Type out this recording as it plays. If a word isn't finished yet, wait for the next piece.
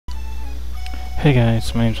Hey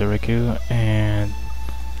guys, my name's Riku and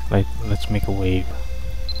let's make a wave.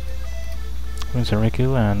 My name's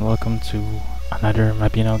Riku and welcome to another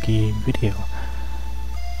mabinogi video.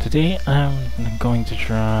 Today I'm going to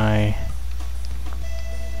try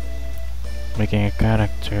making a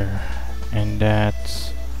character, and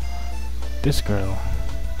that's this girl.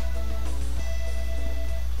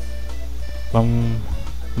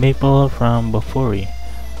 Maple from Bofuri.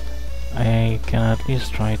 I can at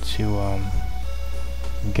least try to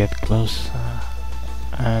get close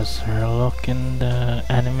as her look in the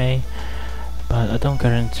anime, but I don't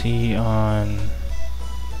guarantee on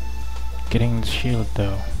getting the shield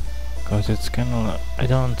though, because it's kinda I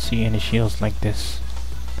don't see any shields like this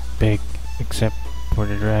big except for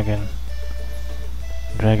the dragon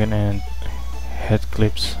and head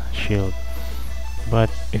clips shield.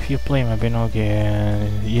 But if you play mabinogi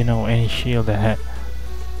and you know any shield that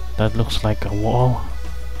looks like a wall,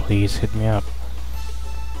 please hit me up.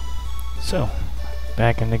 So,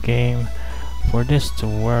 back in the game. For this to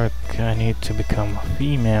work, I need to become a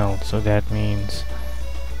female, so that means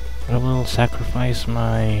I will sacrifice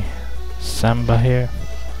my samba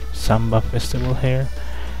festival hair.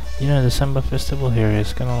 You know, the samba festival hair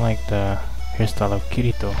is kinda like the hairstyle of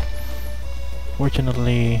Kirito.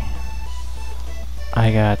 Fortunately,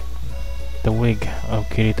 I got the wig of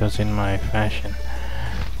Kirito's in my fashion.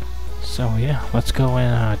 So yeah, let's go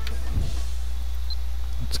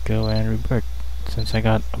and revert, since I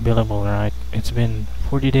got available, right? It's been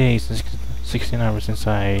 40 days and 16 hours since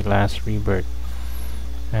I last rebirth,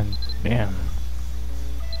 and damn.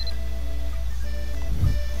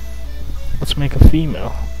 Let's make a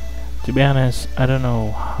female. To be honest, I don't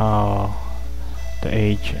know how the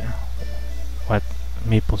age, what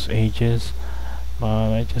Maple's age is,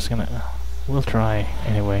 but we'll try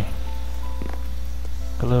anyway.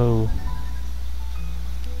 Hello.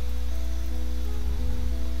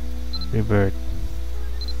 Rebirth.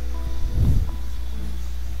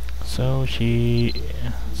 So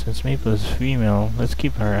since Maple is female, let's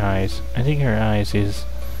keep her eyes. I think her eyes is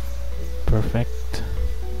perfect.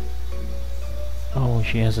 Oh,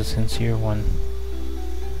 she has a sincere one.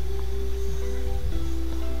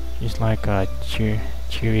 She's like a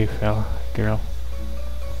cheery girl.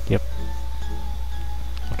 Yep.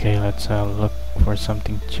 Okay, let's look for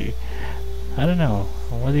something cheery. I don't know.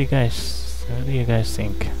 What do you guys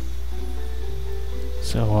think?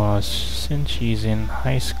 So since she's in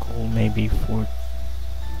high school, maybe 14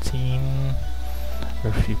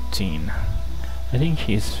 or 15. I think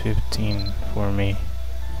she's 15 for me,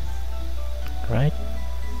 right?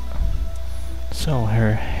 So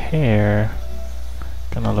her hair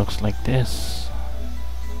kinda looks like this.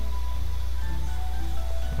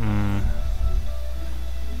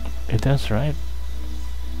 It does, right?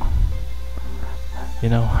 You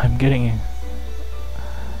know,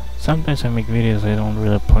 sometimes I make videos, I don't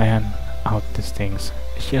really plan out these things.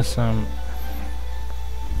 It's just some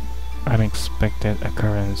unexpected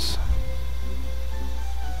occurrence.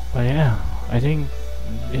 But yeah, I think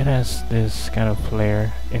it has this kind of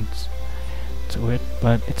flair to it,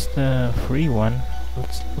 but it's the free one.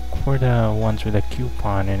 Let's look for the ones with a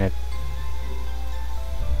coupon in it.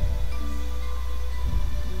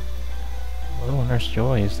 Oh, Nurse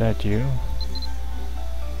Joy, is that you?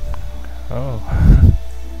 Oh.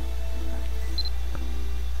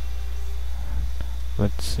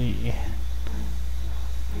 Let's see.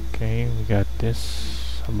 Okay, we got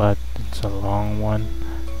this, but it's a long one.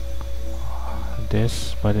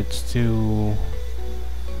 This, but it's too,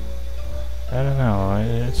 I don't know,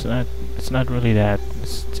 it's not really that,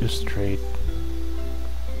 it's too straight.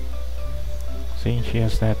 See, she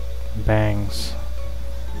has that bangs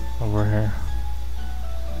over her.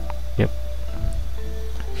 Yep,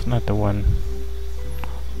 it's not the one.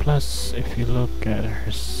 Plus, if you look at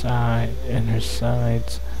her side and her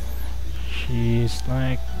sides, she's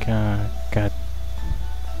like got,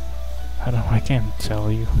 I don't know, I can't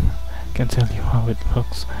tell you how it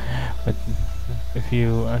looks, but if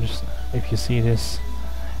you see this,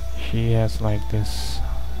 she has like this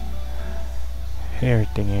hair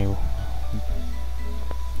thingy.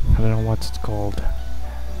 I don't know what it's called.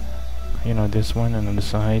 You know, this one and on the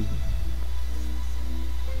side.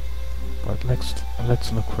 But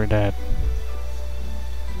let's look for that.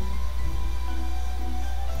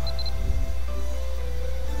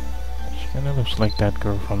 She kinda looks like that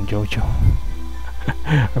girl from JoJo.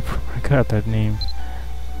 I forgot that name.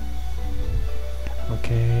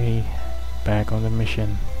 Okay, back on the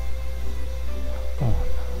mission.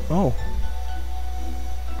 Oh,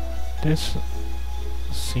 this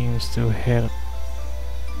seems to hit.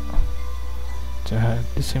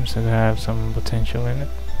 This seems to have some potential in it.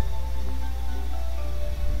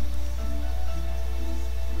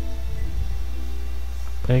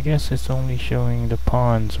 I guess it's only showing the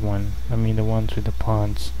pawns one. I mean the ones with the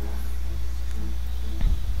pawns.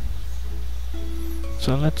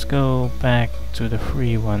 So let's go back to the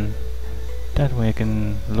free one. That way I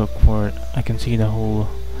can look for it. I can see the whole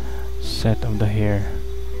set of the hair.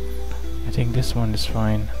 I think this one is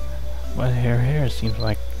fine. But her hair seems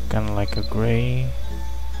like kind of like a gray.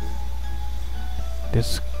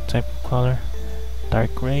 This type of color.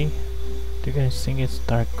 Dark gray. Do you guys think it's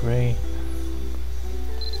dark gray?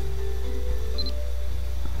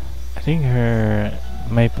 I think her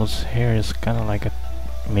Maple's hair is kind of like a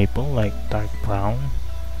maple, like dark brown,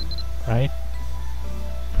 right?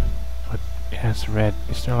 But it has red.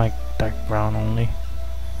 Is there like dark brown only?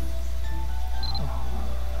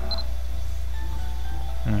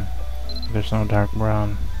 There's no dark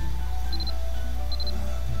brown.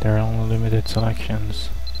 There are only limited selections.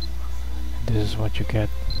 This is what you get.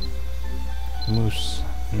 Mousse.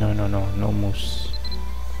 No mousse.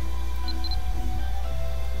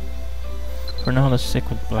 For now, let's stick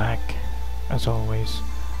with black, as always.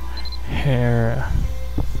 Her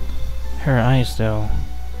eyes, though.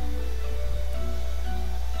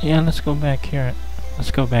 Yeah, let's go back here.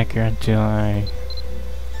 Let's go back here until I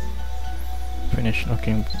finish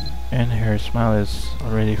looking, and her smile is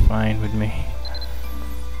already fine with me.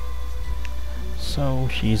 So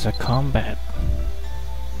she's a combat.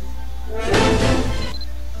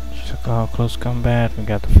 She's a close combat. We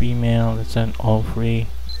got the female. It's an all free.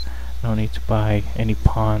 No need to buy any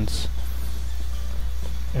pawns.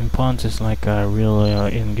 And pawns is like a real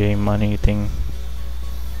in-game money thing.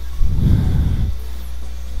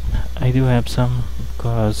 I do have some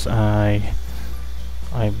because I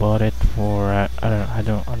bought it for I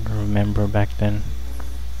don't remember back then.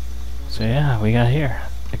 So yeah, we got here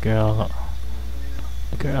the girl.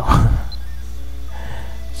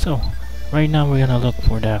 So right now we're gonna look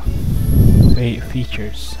for the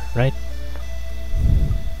features, right?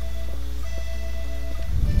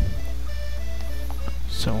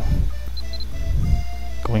 So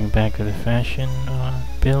going back to the fashion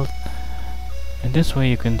build, and this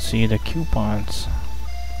way you can see the coupons.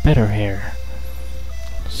 Better hair.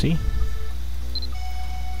 See?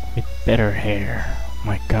 With better hair.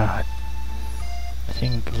 My god. I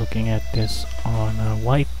think looking at this on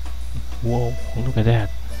white. Whoa, look at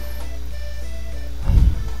that.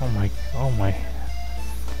 Oh my.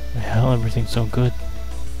 The hell, everything's so good.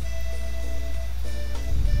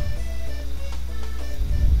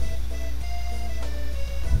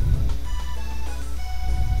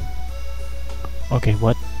 Okay,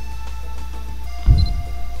 what?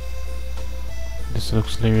 This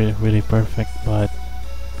looks really perfect, but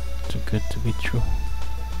too good to be true.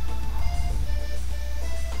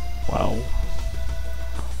 Wow.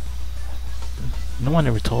 No one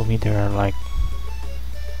ever told me there are like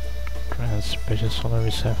special solar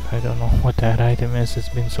reserve. I don't know what that item is. It's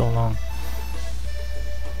been so long.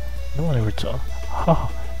 No one ever told.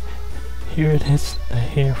 Oh, here it is. The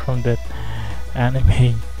hair from that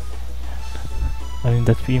anime. I mean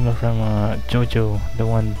that female from JoJo, the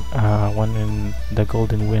one in the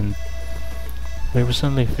Golden Wind. We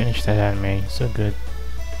recently finished that anime. So good.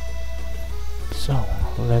 So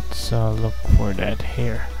let's look for that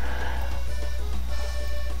hair.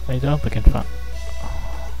 I hope we can find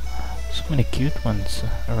so many cute ones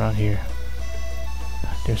around here.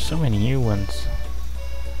 There's so many new ones.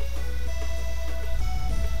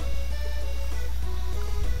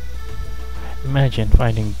 Imagine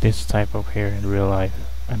finding this type of hair in real life.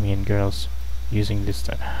 I mean, girls using this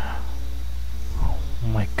type. Oh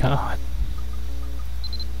my god.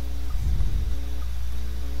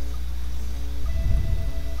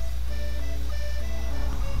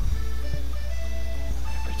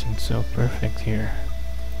 Everything's so perfect here.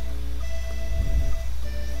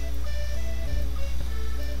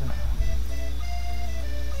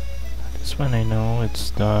 This one I know,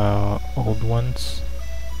 it's the old ones.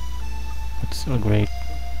 It's still great.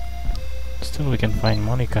 Still we can find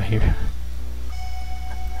Monica here.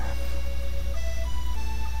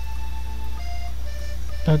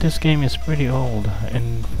 Now this game is pretty old,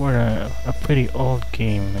 and for a pretty old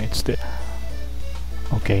game, it's the...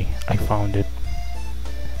 Okay, I found it.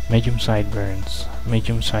 Medium sideburns.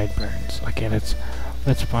 Medium sideburns. Okay, let's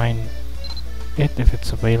find it if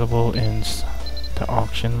it's available in the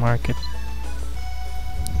auction market.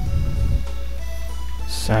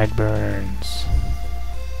 Sideburns.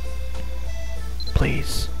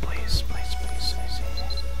 Please.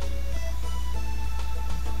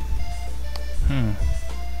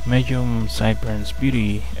 Medium sideburns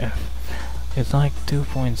beauty F. It's like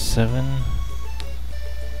 2.7.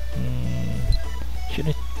 Should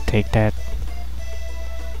I take that?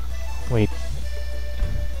 Wait.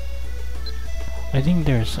 I think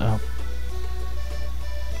there's a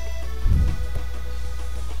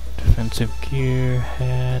defensive gear,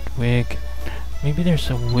 hat, wig. Maybe there's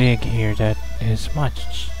a wig here that is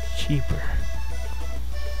much cheaper.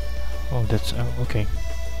 Oh, that's okay.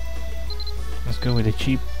 Let's go with the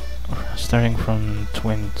cheap, starting from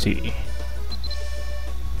 20.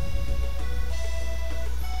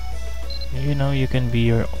 You know, you can be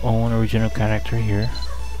your own original character here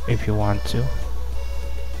if you want to.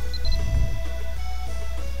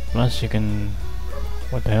 Plus you can...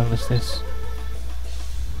 what the hell is this?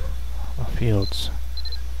 Fields.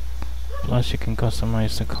 Plus you can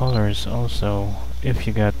customize the colors also if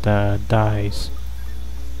you got the dyes.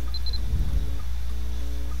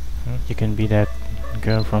 You can be that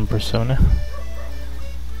girl from Persona.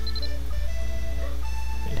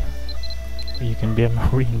 You can be a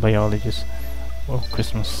marine biologist. Oh,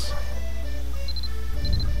 Christmas.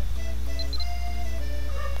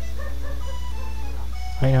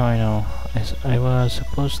 I know. I was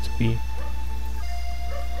supposed to be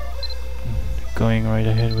going right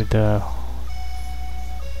ahead with the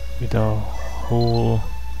whole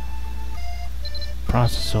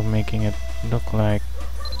process of making it look like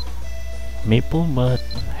maple, but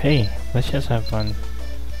hey, let's just have fun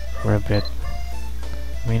for a bit.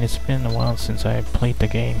 I mean, it's been a while since I played the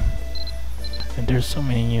game, and there's so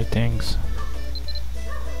many new things.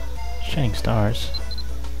 Shining stars.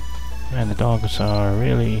 Man, the dogs are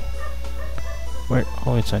really... where?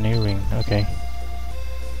 Oh, it's an earring. Okay.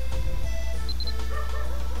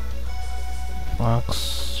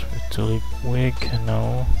 Fox with tulip wig.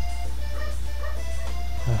 No.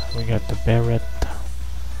 We got the beret.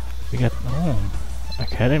 We got... oh,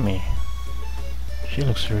 Academy. She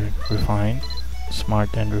looks refined.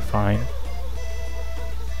 Smart and refined.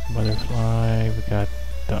 Butterfly. We got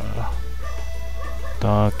the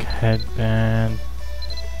dog headband.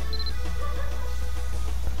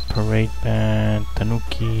 Parade band.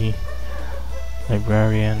 Tanuki.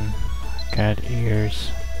 Librarian. Cat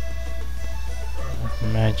ears.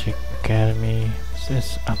 Magic Academy. Is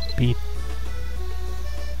this upbeat?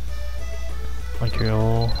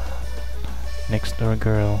 Montreal. Next door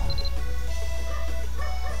girl.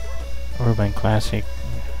 Urban classic.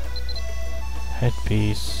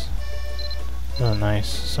 Headpiece. Oh, nice.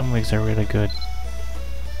 Some wigs are really good.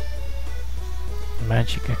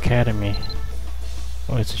 Magic Academy.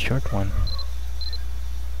 Oh, it's a short one.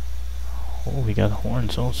 Oh, we got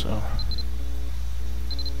horns also.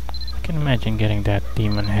 I can imagine getting that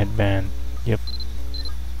demon headband. Yep.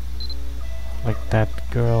 Like that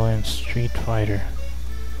girl in Street Fighter.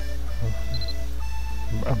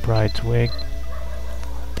 A bride's wig.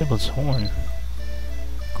 Devil's horn.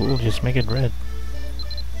 Cool, just make it red.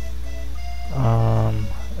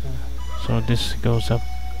 So this goes up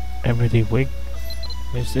everyday wig.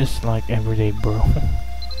 Is this like everyday bro?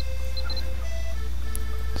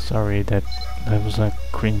 Sorry, that was a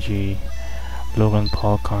cringy Logan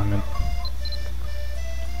Paul comment.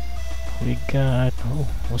 We got... oh,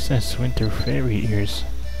 what's this? Winter fairy ears.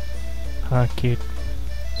 How cute.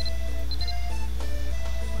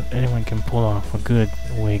 But anyone can pull off a good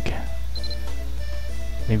wig.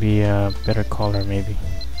 Maybe a better color, maybe.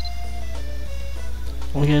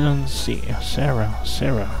 We don't see Sarah.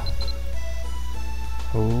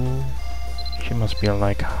 Oh, she must be a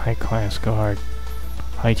like high class guard,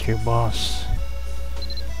 high tier boss.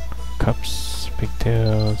 Cups,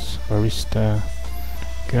 pigtails, barista,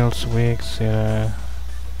 girls' wigs. Oh,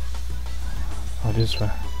 this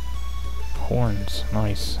one. Horns,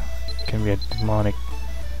 nice. Can be a demonic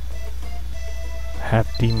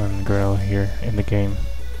half demon girl here in the game.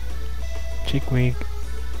 Chick wig,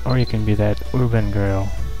 or you can be that urban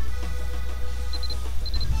girl.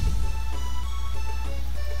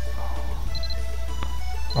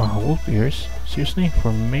 Wolf ears? Seriously?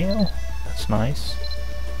 For male? That's nice.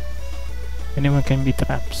 Anyone can be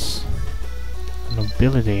traps.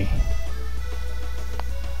 Nobility.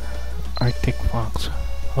 Arctic fox.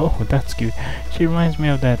 Oh, that's cute. She reminds me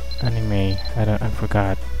of that anime. I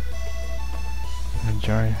forgot.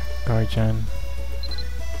 Guardian.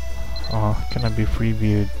 Oh, cannot be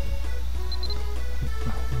previewed.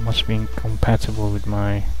 Must be incompatible with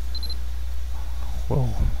my... whoa,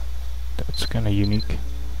 that's kinda unique.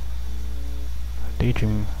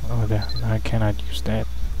 Daydream. Oh, I cannot use that.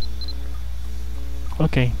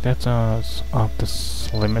 Okay, that's off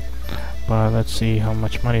this limit. But let's see, how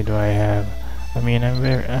much money do I have? I mean, I'm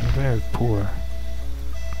very poor.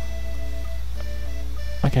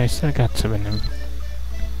 Okay, I still got 7 M.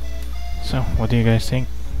 So, what do you guys think?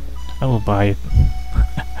 I will buy it.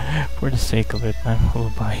 For the sake of it, I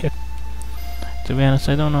will buy it. To be honest,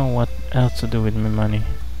 I don't know what else to do with my money.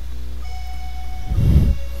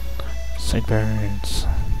 Sideburns.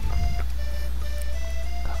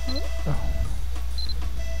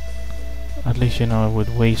 At least you know I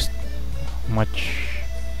would waste much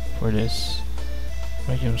for this.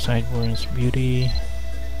 Medium sideburns, beauty.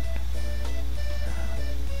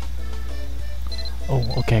 Oh,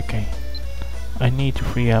 okay. I need to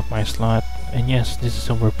free up my slot, and yes, this is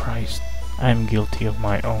overpriced. I'm guilty of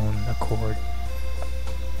my own accord.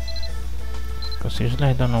 Because seriously,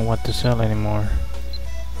 I don't know what to sell anymore.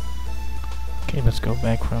 Okay, let's go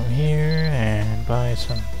back from here and buy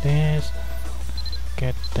some of this.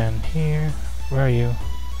 Get down here. Where are you?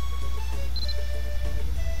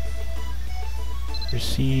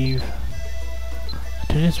 Receive.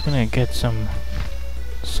 After this, when I get some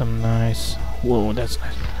nice. Whoa, that's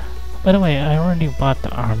nice. By the way, I already bought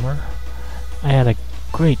the armor. I had a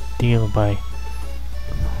great deal by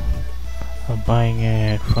buying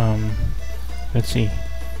it from, let's see,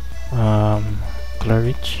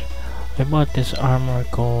 Claridge. I bought this armor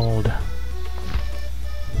called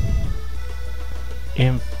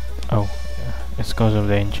Imp. Oh, it's because of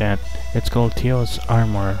the enchant. It's called Teo's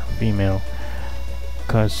Armor Female.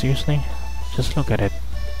 Cause seriously, just look at it.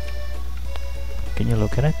 Can you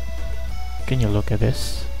look at it? Can you look at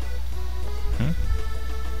this?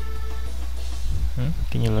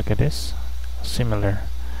 Can you look at this? Similar,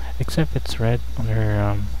 except it's red on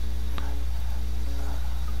her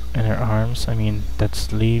and her arms. I mean, that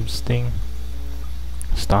sleeves thing,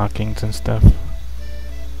 stockings and stuff,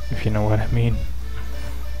 if you know what I mean.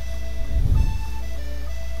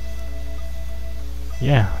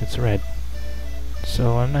 Yeah, it's red.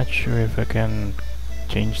 So I'm not sure if I can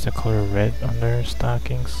change the color red on their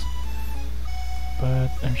stockings, but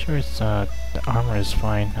I'm sure it's the armor is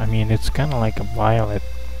fine. I mean, it's kind of like a violet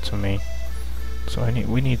to me, so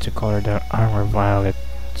we need to color the armor violet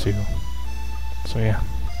too. So yeah.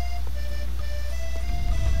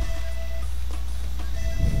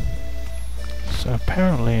 So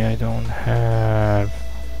apparently I don't have.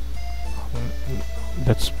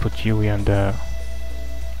 Let's put Yui on the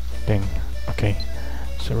thing. Okay.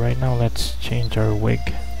 So right now let's change our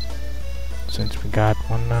wig, since we got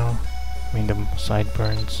one now. I mean the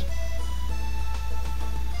sideburns.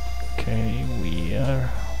 Okay,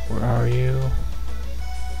 where are you?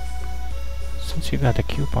 Since you got a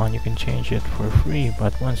coupon, you can change it for free,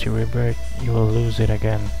 but once you revert, you will lose it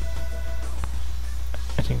again.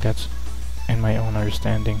 I think that's in my own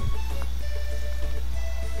understanding.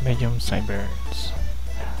 Medium sideburns.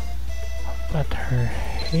 But her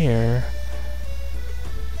hair,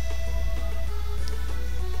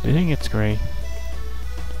 do you think it's gray?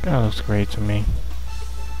 Kinda looks gray to me.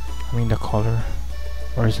 I mean the color.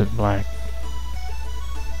 Or is it black?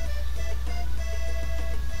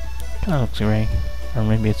 Kinda looks gray. Or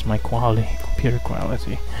maybe it's my computer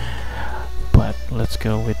quality. But let's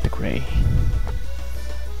go with the gray.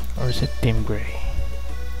 Or is it dim gray?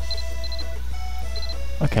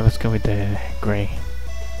 Okay, let's go with the gray.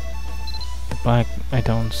 The black, I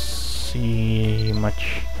don't see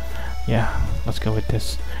much. Yeah, let's go with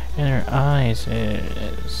this. And her eyes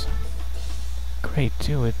is gray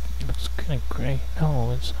too. It looks kind of gray.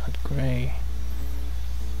 No, it's not gray.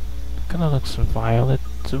 Kind of looks violet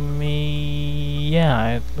to me.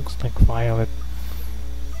 Yeah, it looks like violet.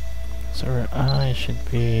 So her eyes should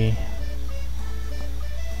be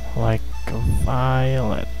like a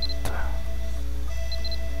violet.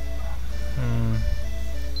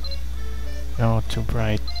 No, too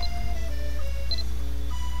bright.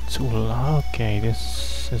 Too low. Okay,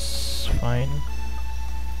 this is fine.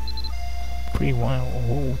 Pretty wild.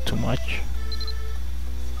 Oh, too much.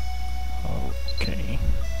 Okay.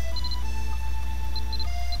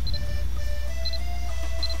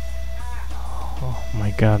 Oh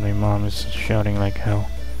my god, my mom is shouting like hell.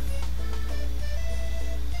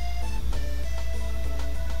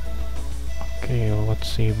 Okay, well,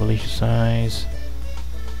 let's see. Malicious eyes.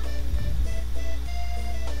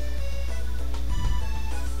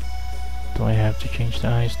 Do I have to change the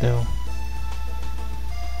eyes though?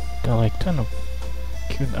 There are like ton of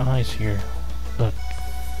cute eyes here. Look,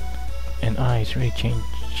 and eyes really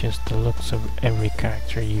changes the looks of every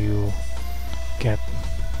character you get.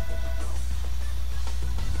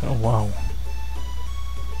 Oh wow.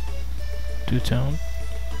 Two-tone.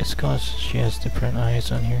 It's cause she has different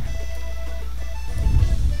eyes on here.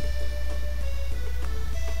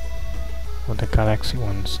 Well, the galaxy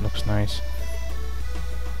ones looks nice.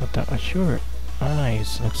 But the Azure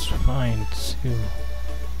eyes looks fine too.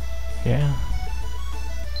 Yeah.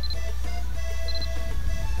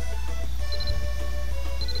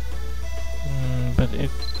 But it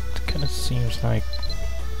kind of seems like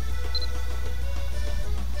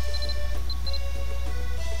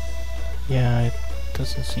Yeah, it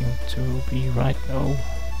doesn't seem to be right. Oh,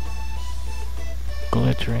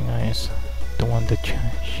 glittering eyes. The one that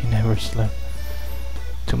she never slept.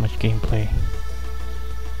 Too much gameplay.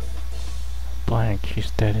 Blank,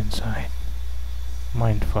 she's dead inside.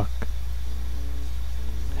 Mindfuck.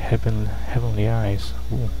 Heavenly eyes.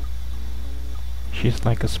 Ooh. She's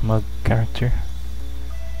like a smug character.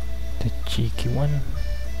 The cheeky one.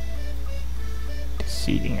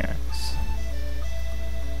 Deceiving eyes.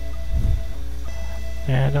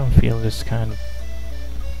 Yeah, I don't feel this kind of...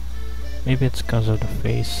 Maybe it's because of the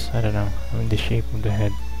face. I don't know. I mean the shape of the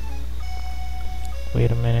head. Wait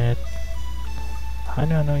a minute. I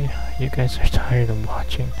don't know, you guys are tired of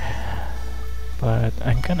watching, but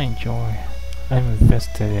I'm gonna enjoy. I'm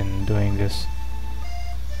invested in doing this.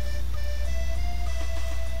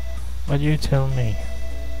 But you tell me,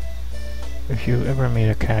 if you ever made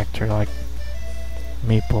a character like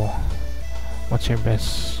Maple, what's your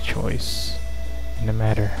best choice in the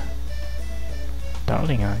matter?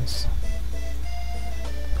 Darling eyes.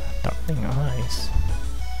 Darling eyes.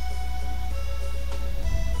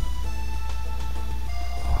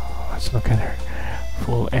 Let's look at her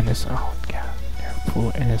full innocence. Oh god, her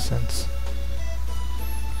full innocence.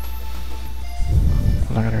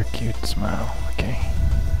 Look at her cute smile. Okay,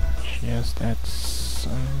 she has that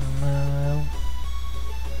smile.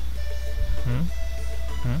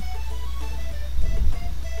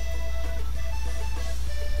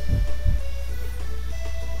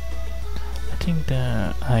 I think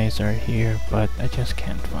the eyes are here, but I just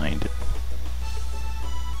can't find it.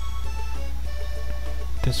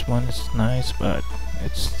 This one is nice, but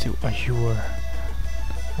it's too azure.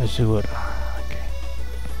 Okay.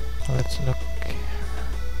 Let's look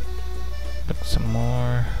some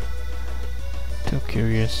more. Too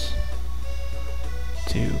curious.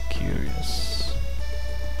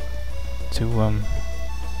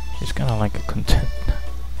 She's kinda like a content.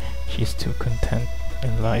 She's too content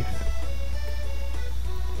in life.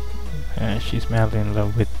 She's madly in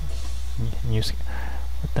love with music.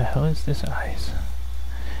 What the hell is this eyes?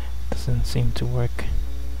 Doesn't seem to work.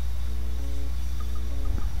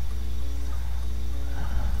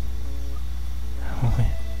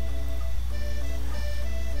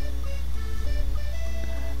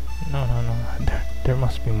 No. There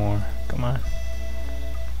must be more. Come on.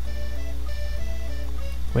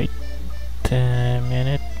 Wait a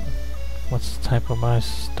minute. What's the type of eyes?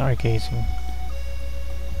 Stargazing.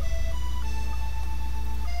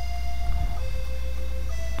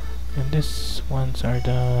 And these ones are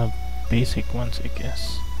the basic ones, I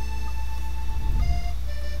guess.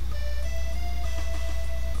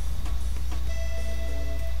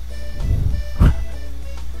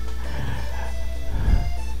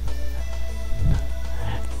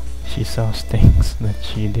 She saw things that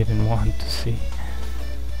she didn't want to see.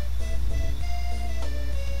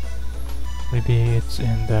 Maybe it's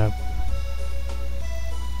in the...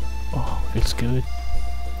 Oh, feels good.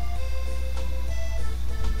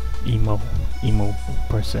 Emo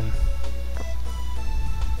person.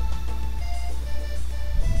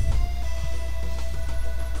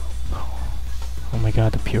 Oh my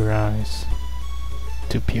god, the pure eyes.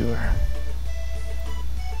 Too pure.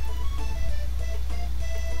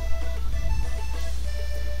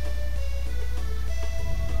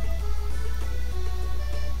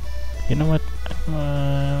 You know what?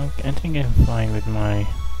 I think I'm fine with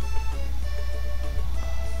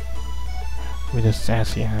the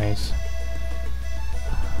sassy eyes.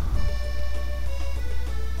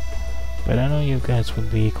 But I know you guys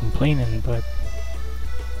would be complaining, but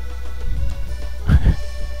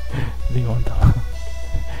do you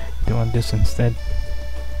want this instead?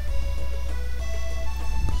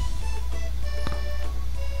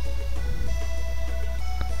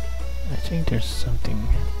 I think there's something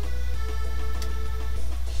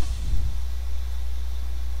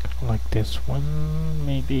like this one,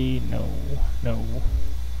 maybe.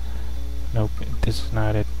 Nope, this is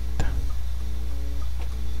not it.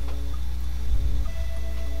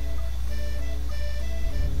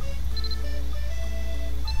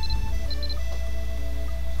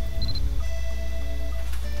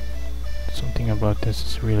 Something about this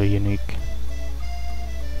is really unique.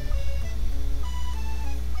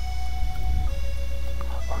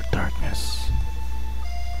 Or darkness.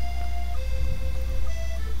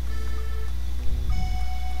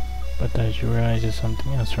 But the azure eyes is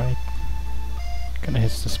something else, right? Kinda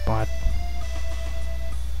hits the spot.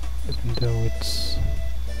 Even though it's...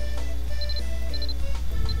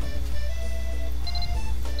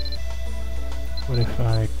 What if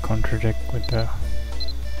I contradict with the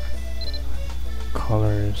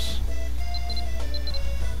colors?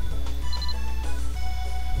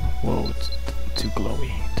 Whoa, it's too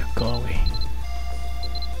glowy, too glowy.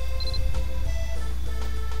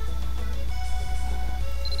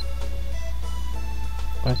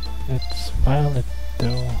 But it's violet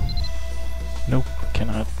though. Nope,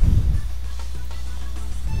 cannot.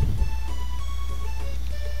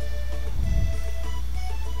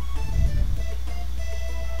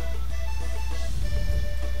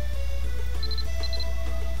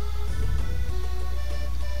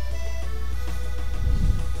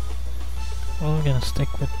 Well, we're gonna stick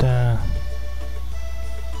with the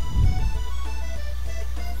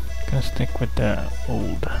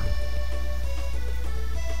old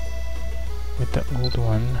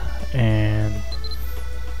one, and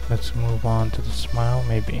let's move on to the smile.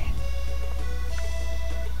 Maybe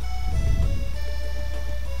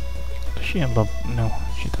does she have a no,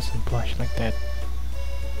 she doesn't blush like that.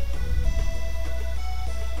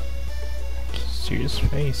 Serious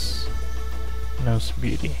face, nose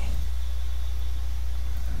beauty.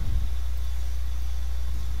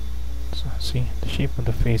 So see, the shape of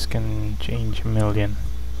the face can change a million.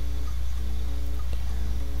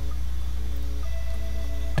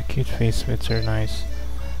 Cute face fits are nice,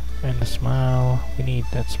 and the smile, we need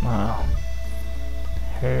that smile.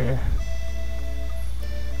 Her.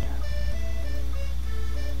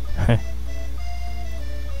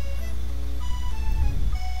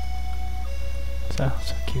 So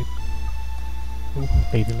cute. Ooh,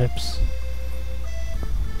 lady lips.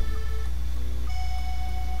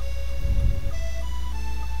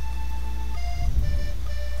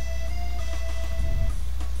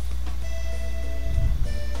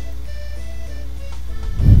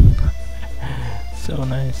 So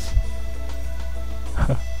nice.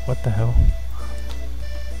 What the hell?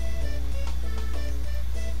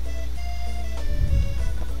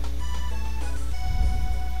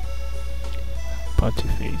 Putty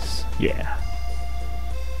face, yeah.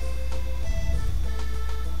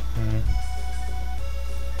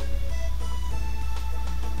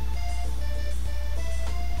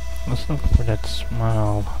 Let's look for that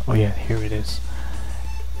smile. Oh yeah, here it is.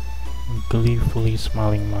 Gleefully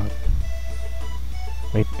smiling mouth.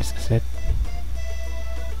 Wait, is this it?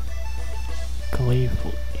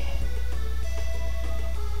 Gleefully.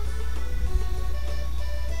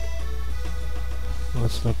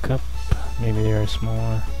 Let's look up. Maybe there's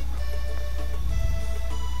more.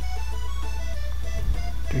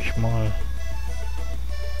 Too small.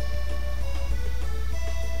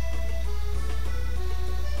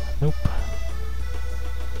 Nope.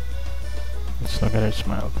 Let's look at her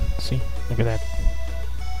smile. See? Look at that.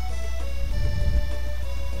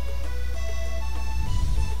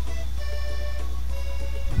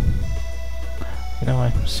 You know,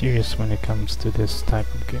 I'm serious when it comes to this type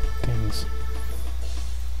of things.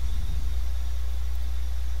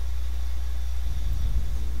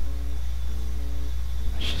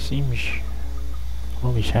 She seems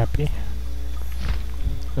always happy.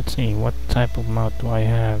 Let's see, what type of mouth do I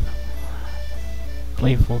have?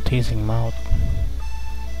 Playful teasing mouth.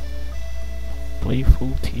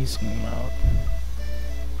 Playful teasing mouth.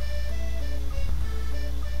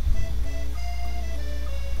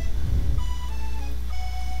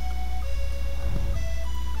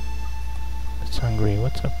 It's hungry.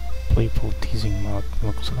 What's a playful teasing mouth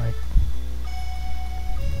looks like?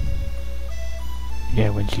 Yeah,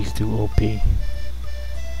 when she's too OP.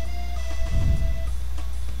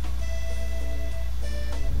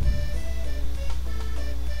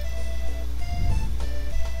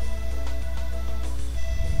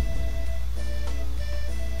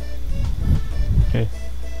 Okay.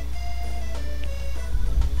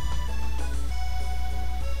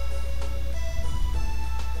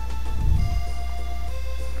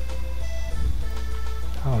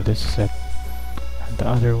 Oh, this is it. And the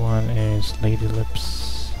other one is Lady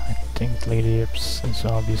Lips. I think Lady Lips is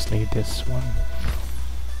obviously this one.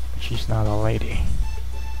 She's not a lady.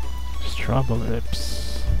 Strawberry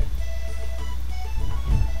Lips.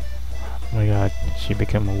 Oh my god, she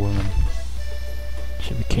became a woman.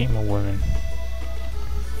 She became a woman.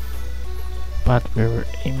 But we were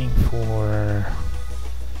aiming for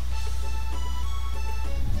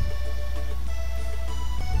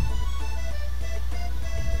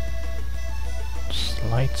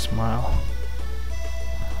slight smile.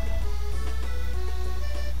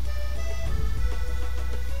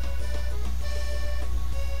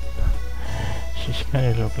 She's kind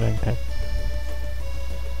of look like that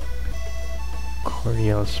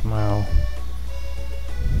cordial smile.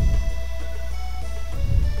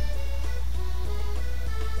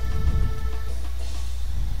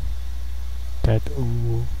 That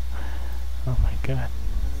ooh, oh my god,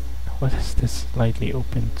 what is this slightly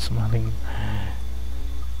open smiling?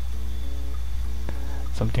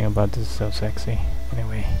 Something about this is so sexy.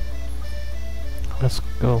 Anyway, let's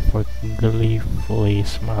go for gleefully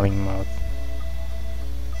smiling mouth.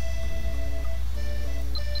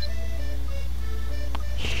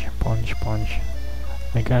 Sponge.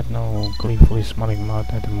 I got no gleefully smiling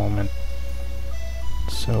mouth at the moment,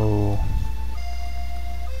 so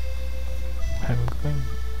I'm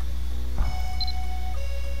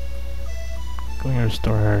going to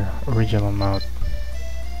restore her original mouth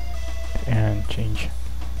and change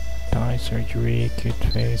dye, surgery, cute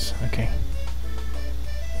face. Okay,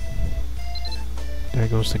 there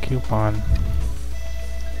goes the coupon.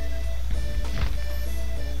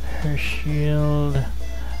 Her shield,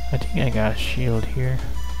 I think I got a shield here.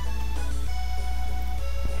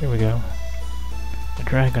 Here we go, the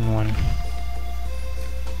dragon one.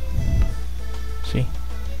 See,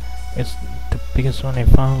 it's the biggest one I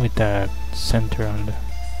found with that center on the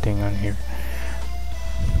thing on here.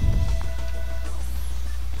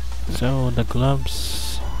 So the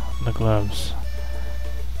gloves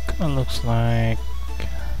kinda looks like,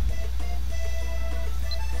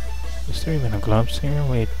 is there even a gloves here?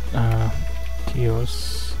 Wait,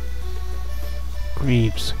 Theos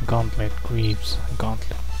Greaves Gauntlet.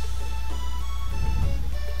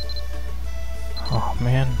 Oh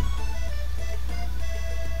man,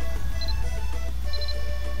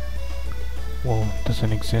 whoa,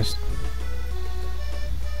 doesn't exist.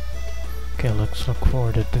 Okay, let's look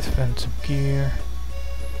for the defensive gear.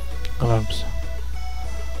 Gloves.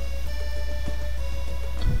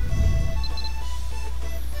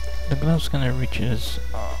 The gloves kinda reaches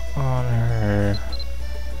on her.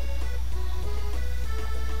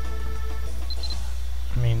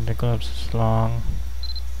 I mean, the gloves is long.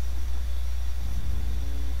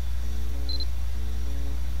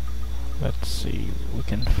 Let's see, we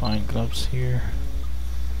can find gloves here.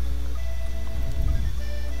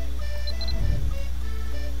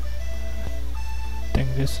 I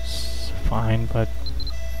think this is fine, but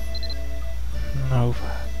no,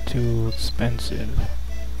 too expensive.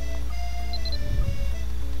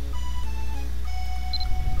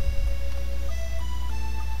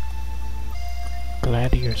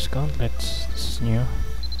 Gladiator's gauntlets, this is new.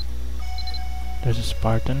 There's a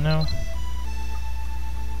Spartan now.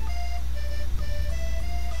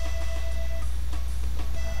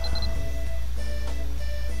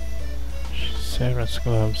 Sarah's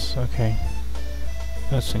gloves, okay.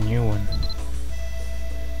 That's a new one.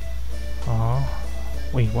 Oh,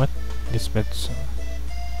 wait, what? This bit's...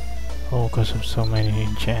 oh, because of so many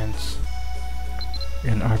enchants.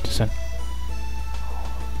 You're an artisan.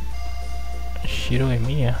 Shiro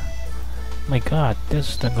Emiya. My god, this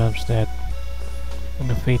is the gloves that in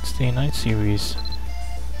the Fate Stay Night series.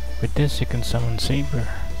 With this you can summon Saber.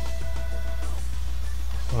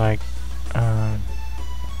 Like,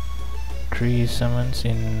 3 summons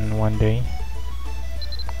in one day.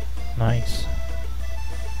 Nice.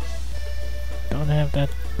 Don't have that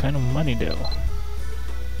kind of money though.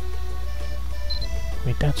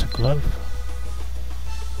 Wait, that's a glove?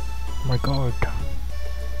 Oh my god.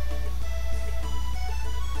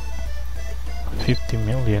 50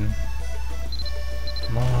 million.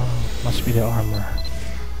 Must be the armor.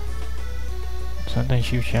 Sometimes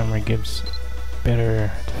huge armor gives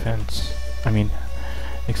better defense. I mean,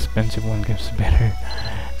 expensive one gives better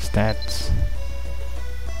stats.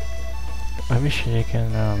 I wish they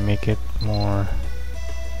can make it more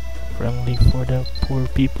friendly for the poor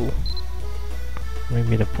people.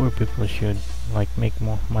 Maybe the poor people should like make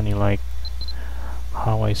more money, like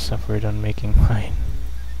how I suffered on making mine.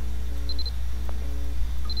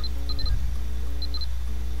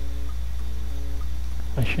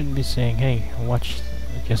 I shouldn't be saying, hey, watch,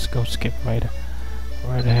 just go skip right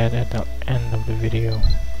ahead at the end of the video.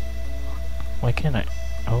 Why can't I?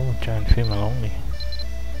 Oh, giant female only.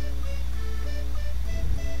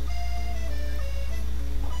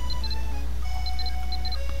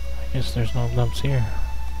 I guess there's no gloves here.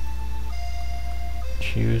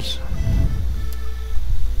 Shoes.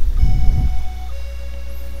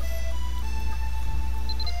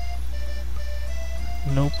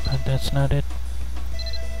 Nope, that's not it.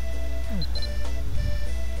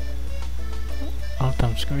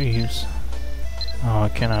 Altam screws. Oh, I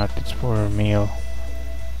cannot, it's for a meal.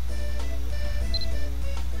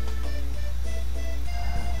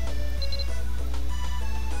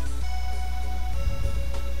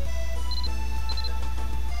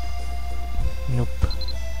 Nope.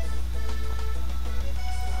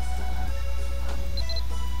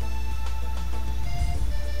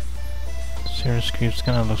 Sarah's Cubes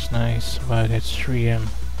kinda looks nice, but it's 3M.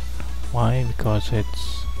 Why? Because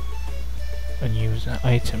it's a new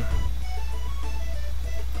item.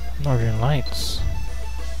 Northern Lights.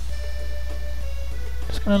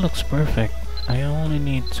 This kinda looks perfect. I only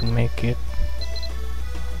need to make it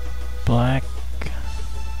black.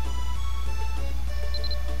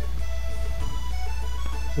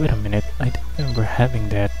 Wait a minute, I don't remember having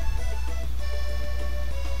that.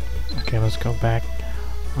 Okay, let's go back.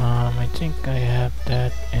 I think I have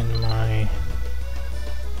that in my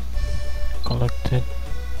collected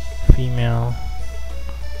female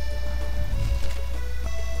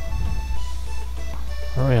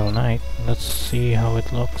Royal Knight. Let's see how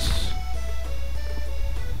it looks.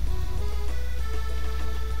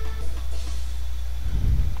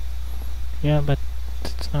 Yeah, but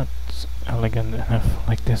it's not elegant enough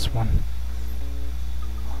like this one.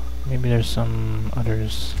 Maybe there's some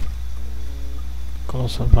others.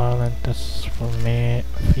 Colossal Violent, that's for me.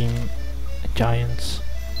 Giants.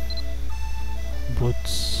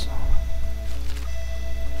 Boots.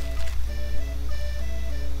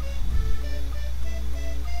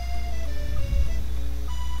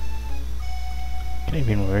 Can I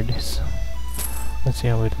even wear this? Let's see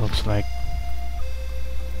how it looks like.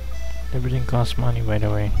 Everything costs money, by the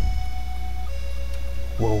way.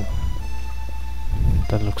 Whoa.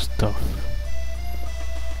 That looks tough.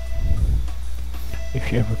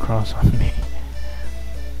 If you ever cross on me.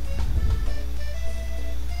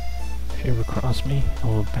 If you ever cross me, I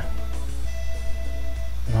will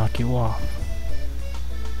knock you off.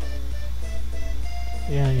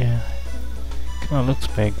 Yeah. Kinda looks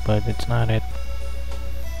big, but it's not it.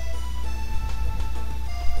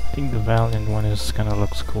 I think the Valiant one is kinda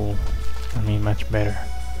looks cool. I mean, much better.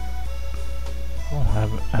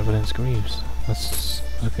 Oh, Evelyn's Greaves. Let's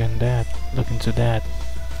look in that. Look into that.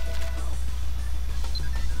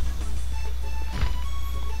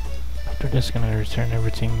 After this, gonna return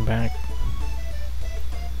everything back.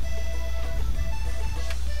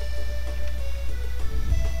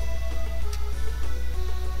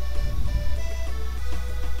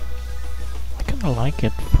 I kinda like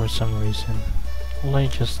it for some reason. All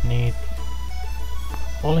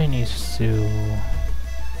I need is to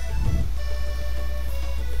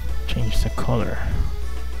change the color.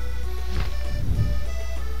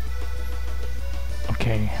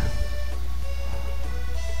 Okay.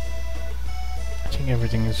 I think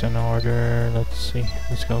everything is in order. Let's see.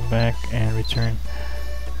 Let's go back and return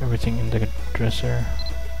everything in the dresser.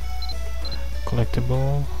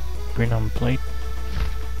 Collectible. Brenham plate.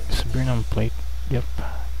 It's a Brenham plate. Yep.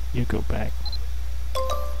 You go back.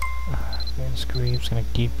 Scream's gonna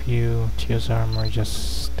keep you. Tears armor,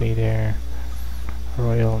 just stay there.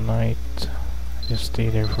 Royal Knight, just stay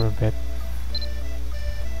there for a bit.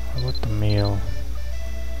 How about the mail?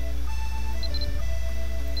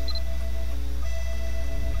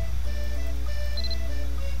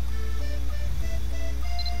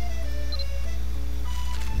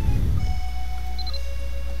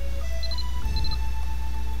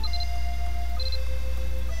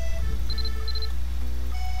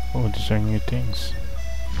 Oh, these are new things.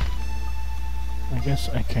 I guess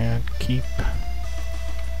I can't keep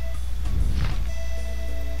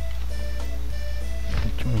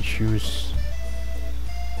too many shoes.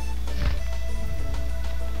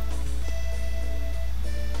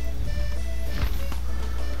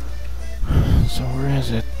 So where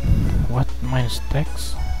is it? What? Minus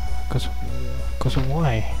Dex? Cause of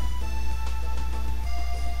why?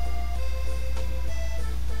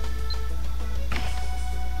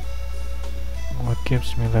 What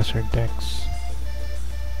gives me lesser Dex?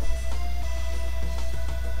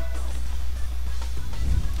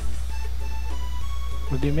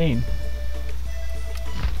 What do you mean?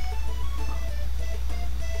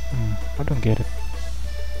 I don't get it.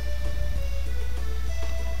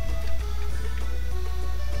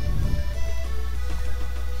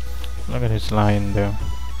 Look at this lion though.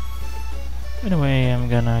 Anyway, I'm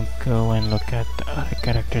gonna go and look at the other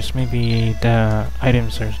characters. Maybe the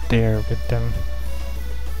items are there with them.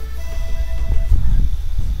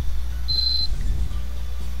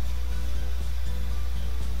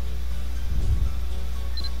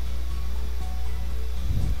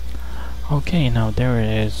 Okay, now there it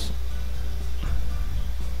is.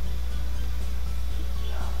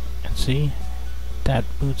 And see, that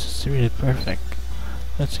boots is really perfect.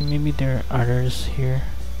 Let's see, maybe there are others here.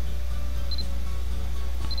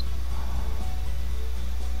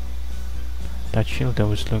 That shield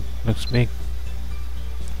always looks big.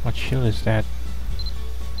 What shield is that?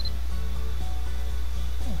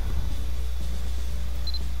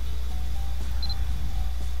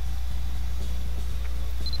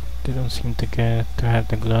 They don't seem to have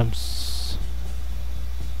the gloves.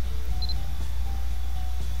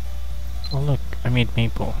 Oh look, I made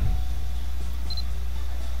maple.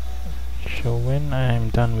 So when I'm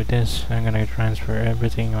done with this, I'm gonna transfer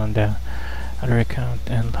everything on the other account,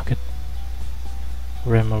 and look at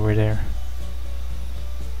Rem over there.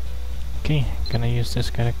 Okay, gonna use this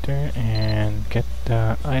character and get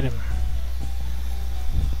the item.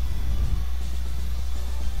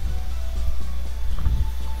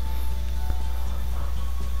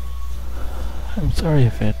 I'm sorry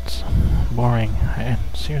if it's boring, and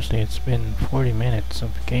seriously, it's been 40 minutes of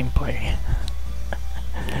gameplay.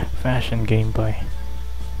 Fashion gameplay.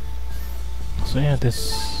 So yeah,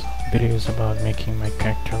 this video is about making my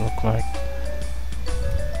character look like.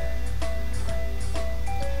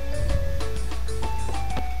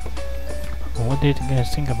 What did you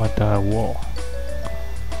guys think about the wall?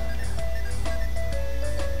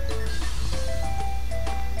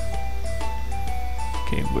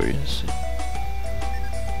 Okay, where is it?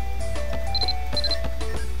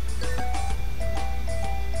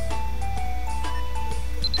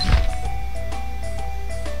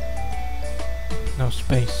 No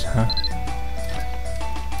space, huh?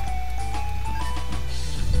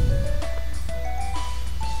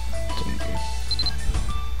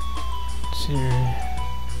 It's either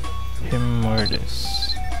him or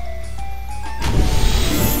this.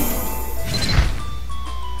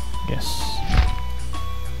 Yes.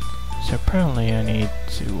 So apparently I need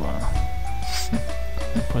to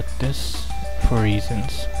put this for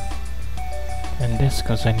reasons, and this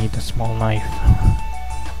because I need a small knife.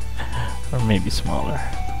 Or maybe smaller.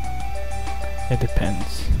 It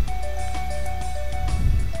depends.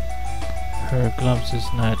 Her gloves is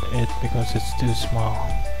not it because it's too small.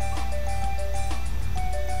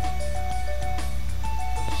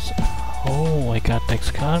 Oh, I got the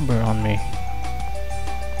Excalibur on me.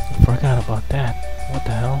 I forgot about that. What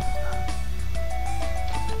the hell?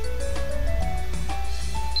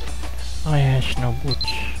 Oh yeah, no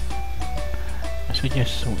boots. I should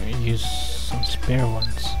just use some spare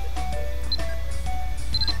ones.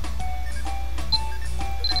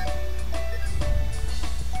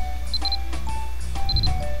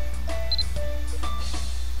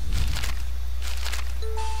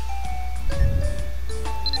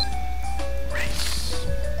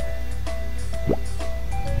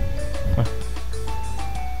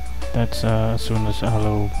 That's as soon as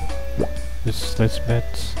Aloe this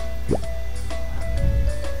bets.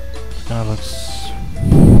 That looks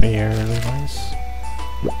fairly nice.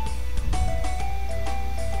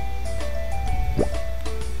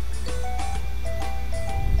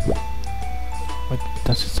 What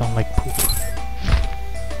does it sound like? Poop?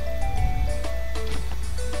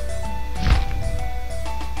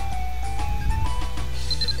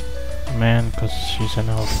 Man, because she's an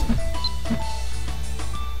elf.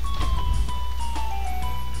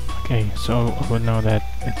 Okay, so I would know that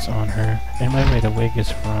it's on her. And by the way, the wig is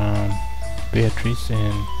from Beatrice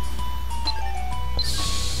in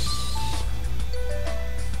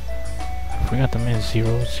I forgot the name.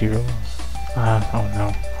 00. Oh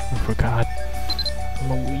no, I forgot.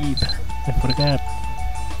 I'm a weeb. I forgot.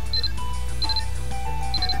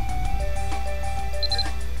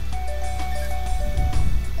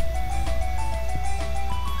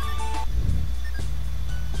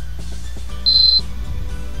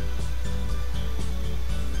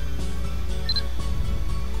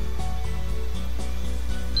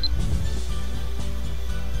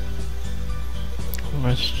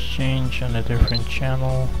 Let's change on a different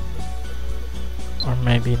channel, or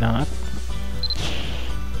maybe not.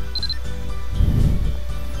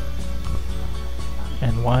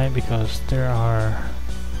 And why? Because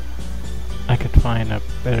I could find a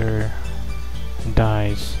better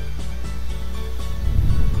dyes.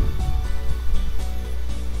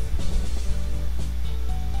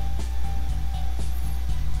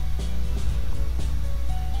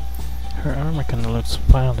 Her armor kinda looks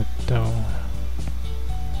violet though.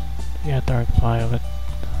 Yeah, dark violet.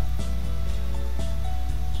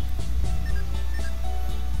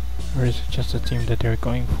 Or is it just the theme that they're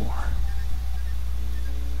going for?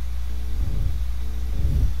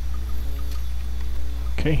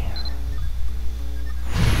 Okay.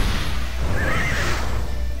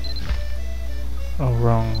 Oh,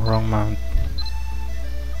 wrong mount.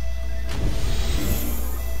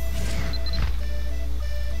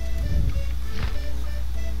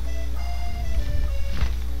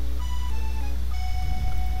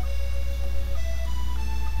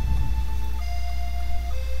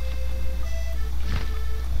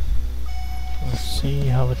 See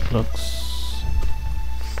how it looks.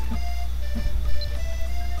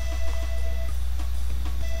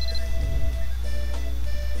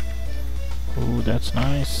 Ooh, that's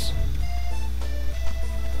nice.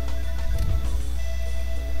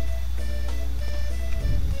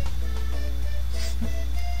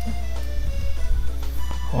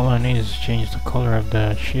 all I need is change the color of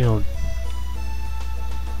the shield.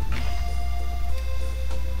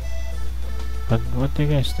 But what do you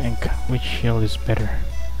guys think? Which shield is better?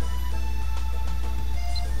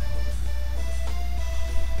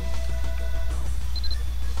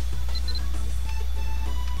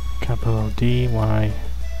 Capital D, Y,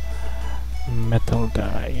 metal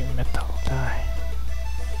die, metal die.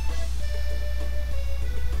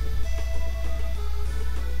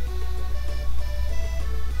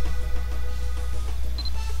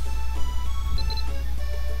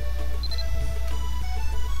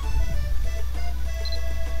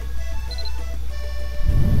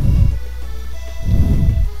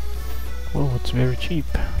 Whoa, it's very cheap.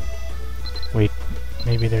 Wait,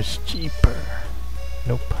 maybe there's cheaper.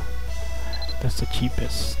 Nope. That's the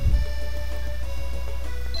cheapest.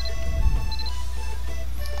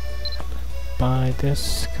 Buy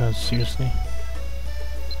this, cause seriously.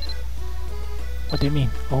 What do you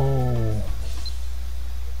mean? Oh,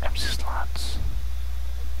 empty slots.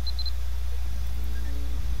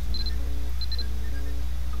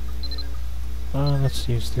 Well, let's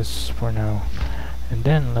use this for now, and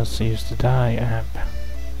then let's use the die amp.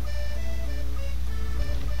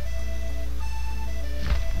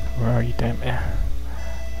 Where are you, damn?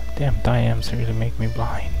 Damn diams really make me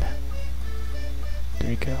blind.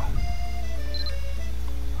 There you go.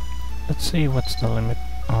 Let's see what's the limit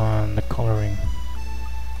on the coloring.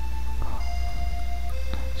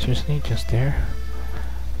 Seriously, just there?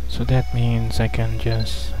 So that means I can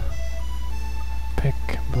just pick,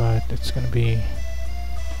 but it's gonna be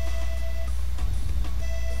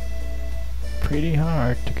pretty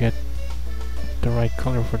hard to get the right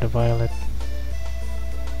color for the violet.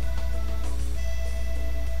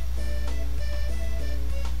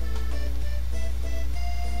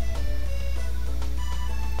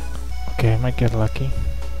 Okay, I might get lucky,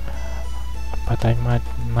 but I might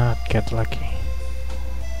not get lucky.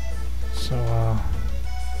 So,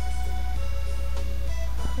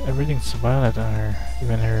 everything's violet on her,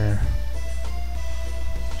 even her.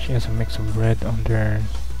 She has a mix of red on there.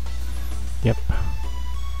 Yep.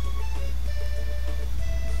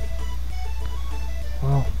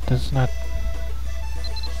 Well, that's not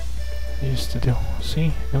what I used to do.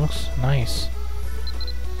 See, it looks nice.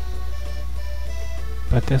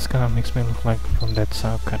 But this kind of makes me look like from that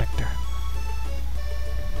Sao character.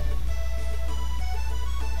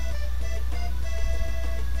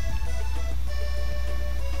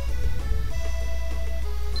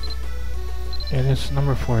 Yeah, this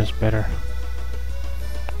number 4 is better.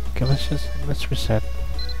 Okay, let's reset.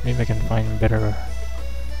 Maybe I can find better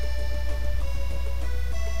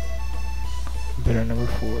number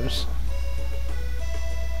 4s.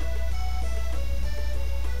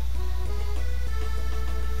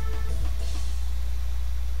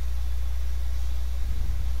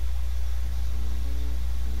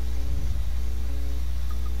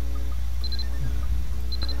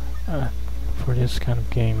 For this kind of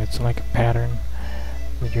game, it's like a pattern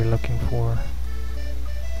that you're looking for.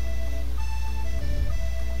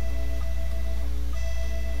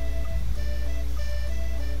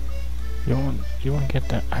 You won't get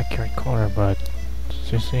the accurate color, but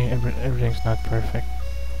seriously, everything's not perfect.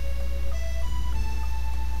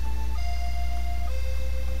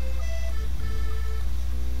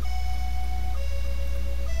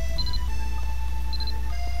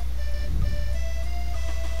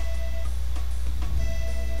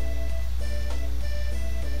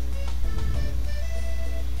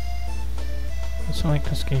 It's like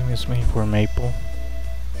this game is made for Maple.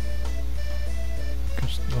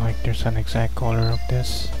 Because like there's an exact color of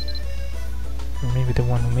this. Or maybe the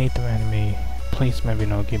one who made the anime plays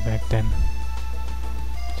Mabinogi back then.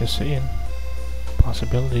 Just saying.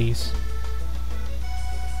 Possibilities.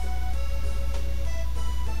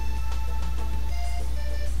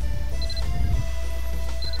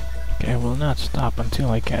 Okay, I will not stop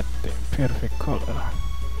until I get the perfect color.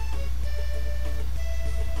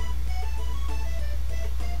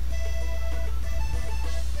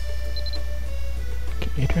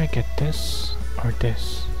 Either I get this,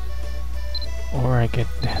 or I get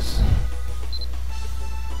this.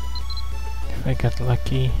 If I get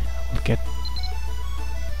lucky, I'll get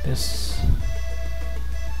this.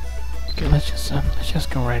 Okay, let's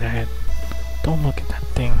just go right ahead. Don't look at that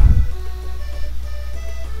thing.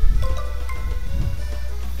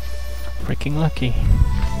 Freaking lucky.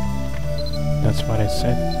 That's what I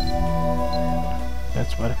said.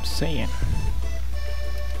 That's what I'm saying.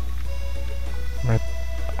 Right.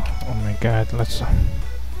 Oh my god, let's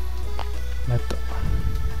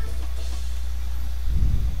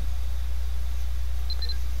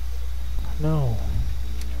no.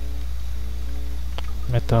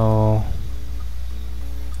 metal.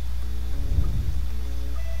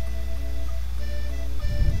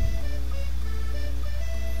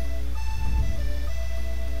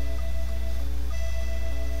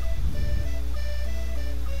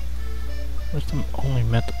 Where's the only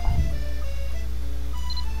metal?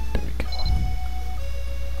 There we go.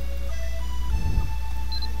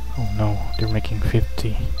 Oh no, they're making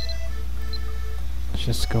 50. Let's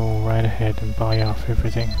just go right ahead and buy off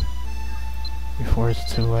everything before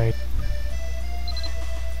it's too late.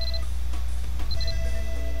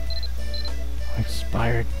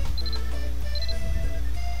 Expired.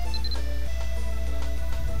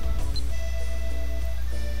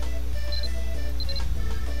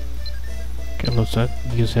 Okay, let's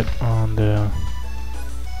use it on the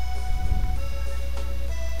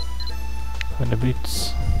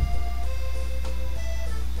bits.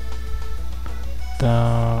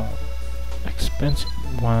 The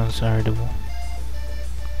expensive ones are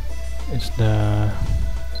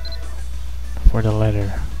for the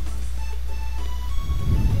leather.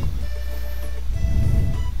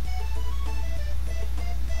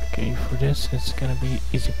 Okay, for this it's gonna be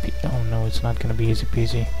easy oh no, it's not gonna be easy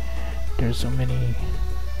peasy. There's so many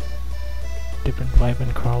different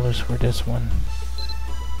vibrant crawlers for this one.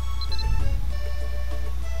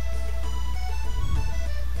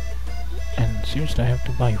 And seriously, I have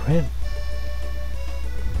to buy red.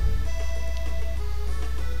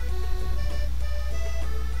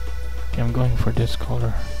 Okay, I'm going for this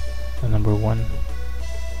color, the number 1.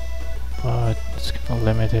 But it's kind of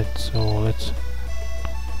limited, so let's...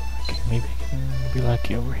 Okay, maybe I can be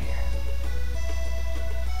lucky over here.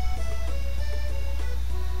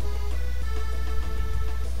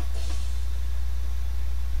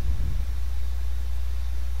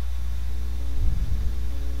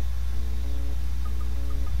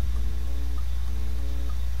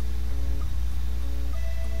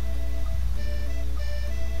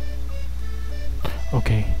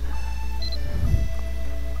 Okay,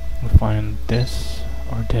 we'll find this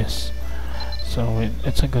or this, so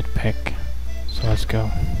it's a good pick. So let's go.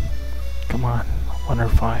 Come on, 1 or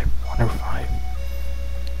 5, 1 or 5.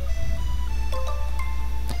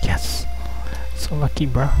 Yes, so lucky,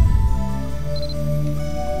 bro.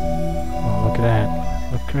 Oh, look at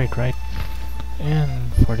that, look great, right?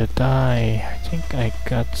 And for the dye, I think I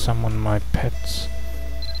got some on my pets.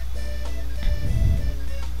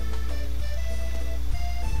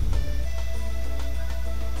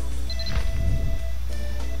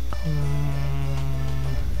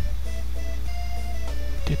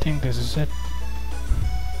 Do you think this is it?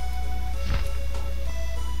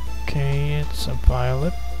 Okay, it's a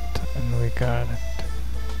violet, and we got it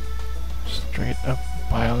straight up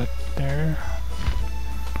violet there.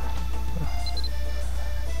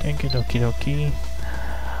 Thank you, dokie dokie.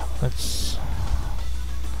 Let's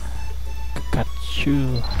got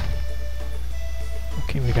you.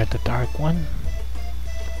 Okay, we got the dark one.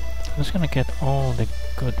 I'm just gonna get all the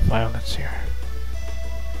good violets here.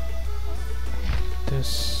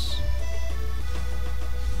 This.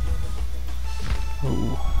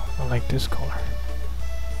 Ooh, I like this color.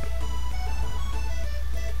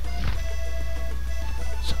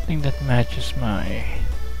 Something that matches my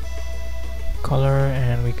color,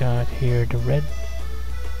 and we got here the red.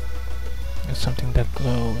 It's something that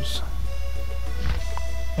glows.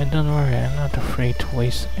 And don't worry, I'm not afraid to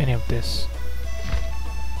waste any of this.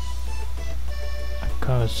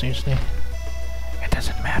 Because seriously, it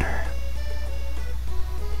doesn't matter.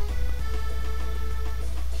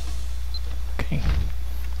 Okay,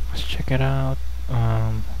 let's check it out.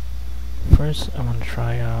 First I'm gonna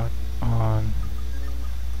try out on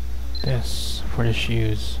this for the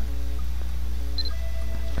shoes.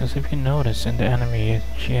 Because if you notice in the enemy,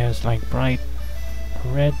 she has like bright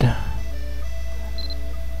red. I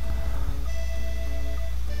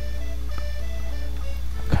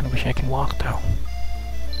kinda wish I can walk though.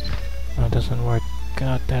 No, it doesn't work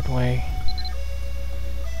out that way.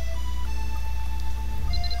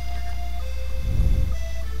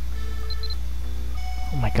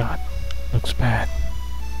 Oh my god, looks bad.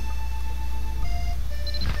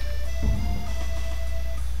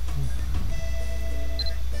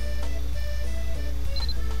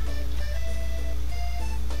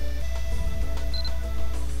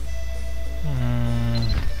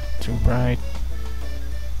 Too bright.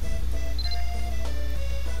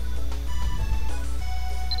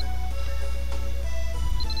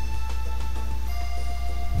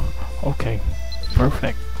 Okay,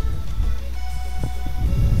 perfect.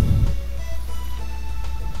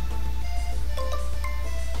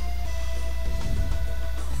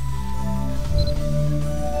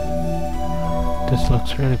 This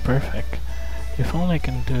looks really perfect. If only I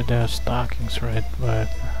can do the stockings red, but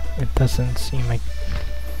it doesn't seem like...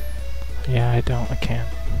 Yeah, I can't.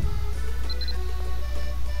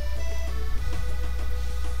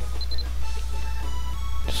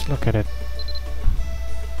 Just look at it.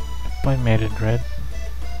 If I made it red,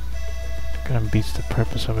 it kinda beats the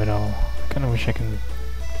purpose of it all. I kinda wish I can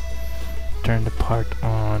turn the part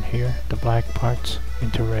on here, the black parts,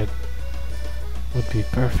 into red. Would be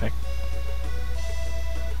perfect.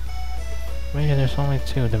 But yeah, there's only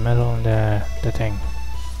two, the metal and the thing.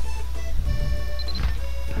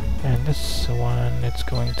 And this one, it's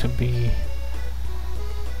going to be...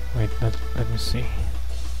 Wait, let me see.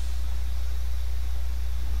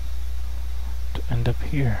 To end up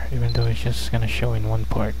here, even though it's just gonna show in one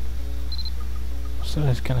part. So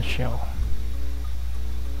it's gonna show.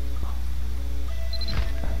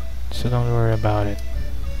 So don't worry about it.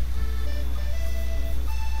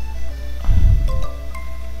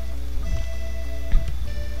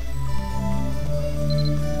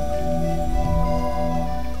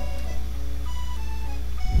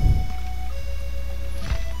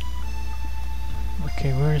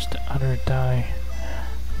 Okay, where's the other die?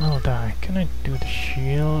 No die. Can I do the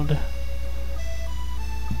shield?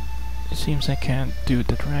 It seems I can't do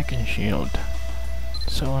the dragon shield.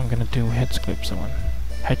 So I'm gonna do hedge clips on.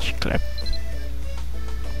 Hedge clip.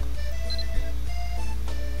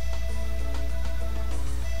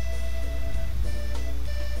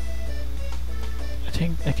 I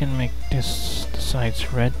think I can make this the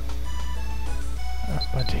sides red.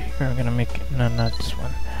 But here I'm gonna make it, no, not this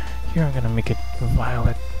one. Here I'm gonna make it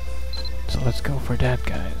violet. So let's go for that,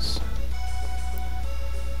 guys.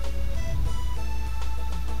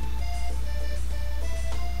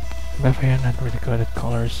 By the way, I'm not really good at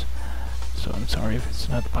colors, so I'm sorry if it's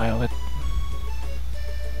not violet.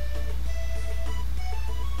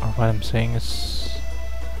 Or what I'm saying is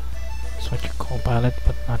it's what you call violet,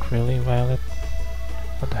 but not really violet.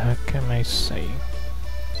 What the heck am I saying?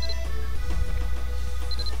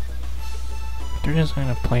 They're just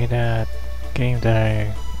gonna play that game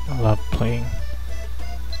that I love playing.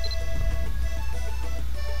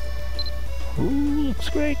 Ooh, looks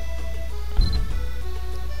great.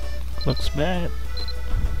 Looks bad.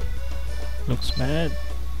 Looks bad.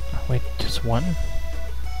 Wait, just one?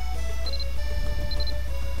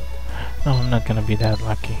 No, I'm not gonna be that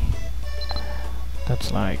lucky.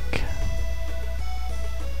 That's like...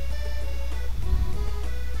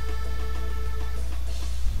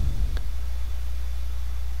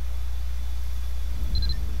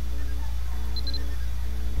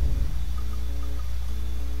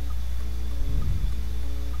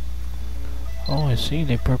 Oh, I see,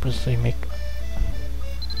 they purposely make...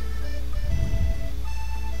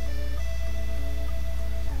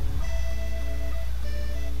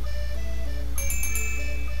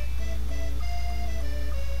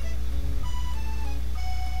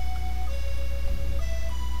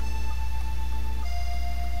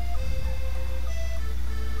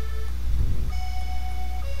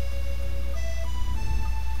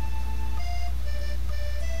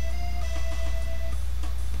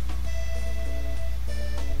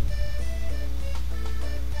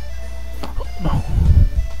 No.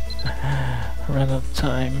 I ran out of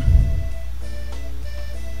time.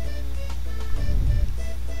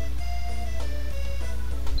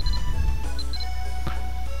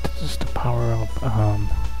 This is the power of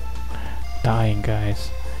dying,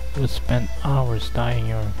 guys. You would spend hours dying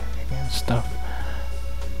your stuff.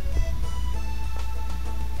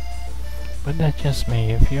 But that's just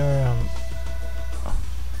me. If you're a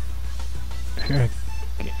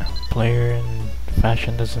player and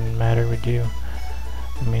fashion doesn't matter with you,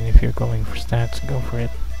 I mean, if you're going for stats, go for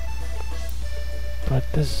it. But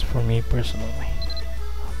this is for me personally.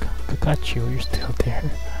 Kakachu, you're still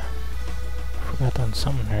there. Forgot on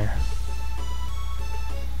summon her.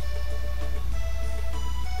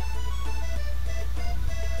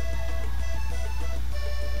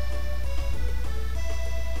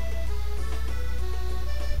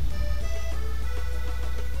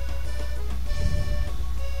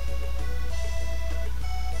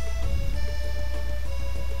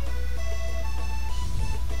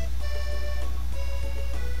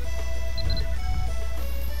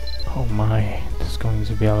 Oh my, this is going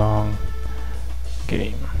to be a long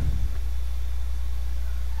game.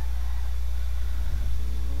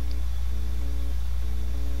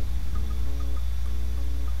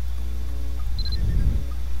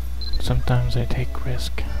 Sometimes I take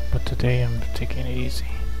risk, but today I'm taking it easy.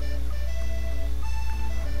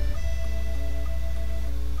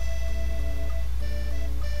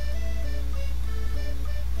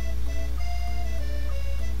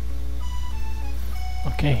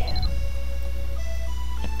 Okay.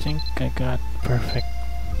 god, perfect.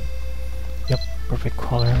 Yep, perfect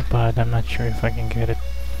color, but I'm not sure if I can get it.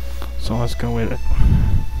 So let's go with it.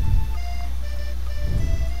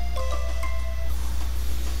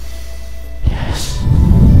 Yes.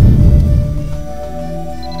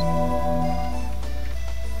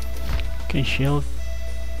 Okay, shield.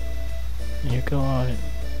 You go out.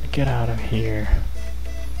 Get out of here.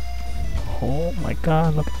 Oh my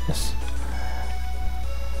god, look at this.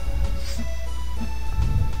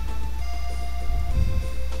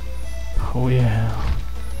 Oh yeah.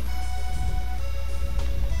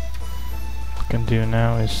 What I can do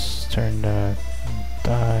now is turn the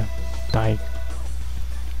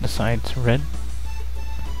sides red.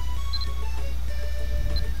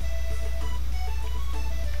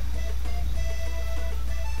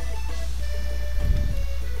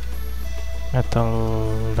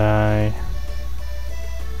 Metal dye.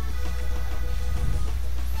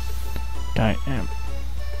 Dye amp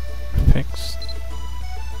fixed.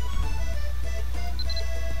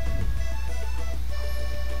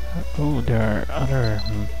 Oh, there are other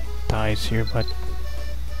dyes here, but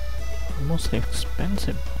mostly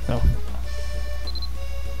expensive though.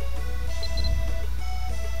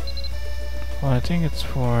 Well, I think it's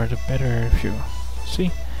for the better if you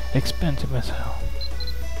see, expensive as hell.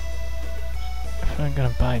 If I'm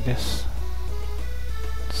gonna buy this,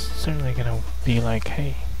 it's certainly gonna be like,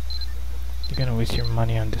 hey, you're gonna waste your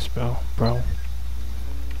money on this, bro.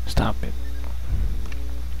 Stop it.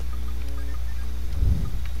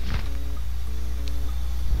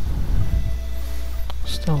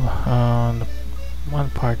 Still, the one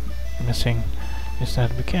part missing is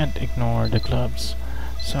that we can't ignore the gloves.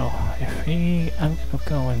 So if I'm gonna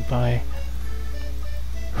go and buy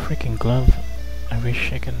a freaking glove, I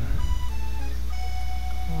wish I can.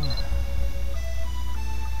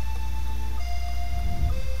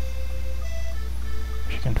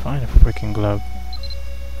 Wish I can find a freaking glove.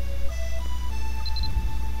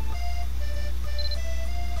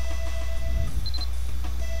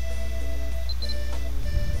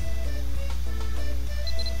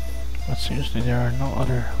 But seriously, there are no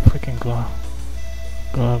other freaking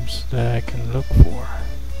gloves that I can look for.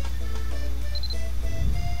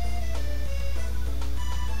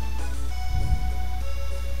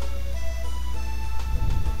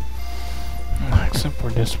 Except for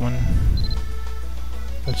this one.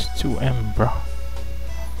 It's 2M, bro.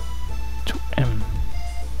 2M.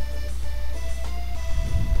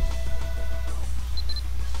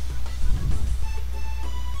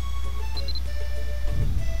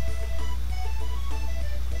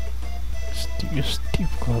 Steve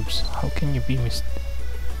gloves. How can you be Never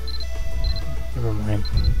mind.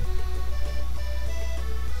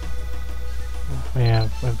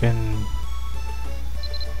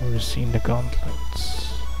 We've seen the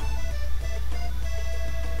gauntlets.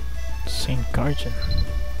 Saint Guardian.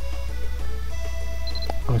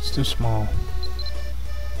 Oh, it's too small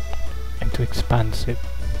and too expansive.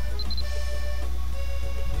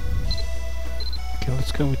 Okay,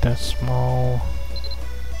 let's go with that small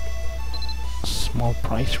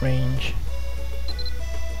price range.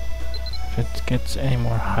 If it gets any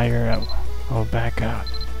more higher, I'll back out.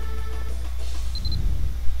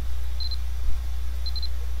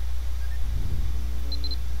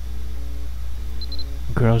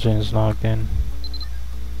 Girlsden is logged in.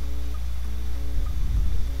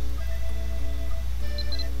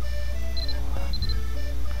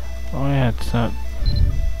 Oh yeah, it's up.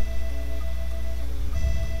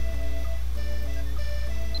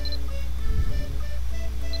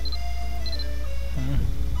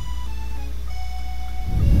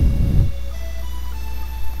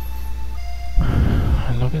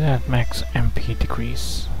 Look at that max MP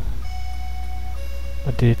decrease.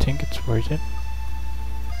 But do you think it's worth it?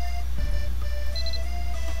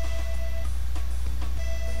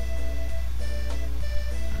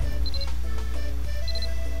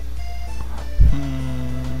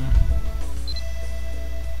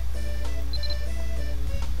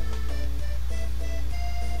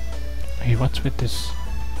 Hey, what's with this?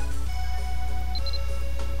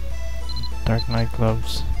 Dark Knight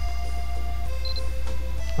gloves.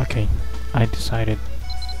 Okay, I decided.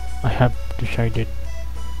 I have decided.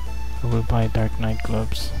 I will buy Dark Knight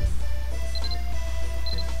gloves.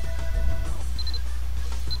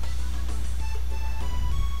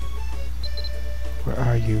 Where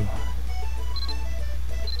are you?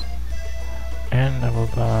 And I will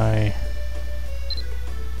buy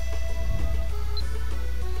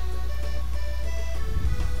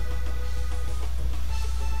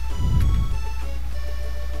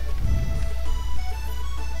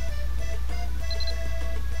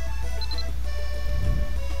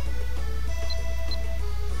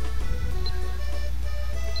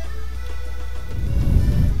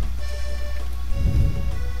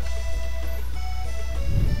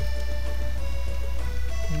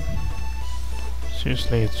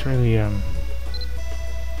seriously, it's really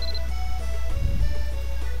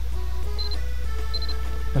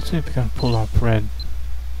let's see if we can pull off red.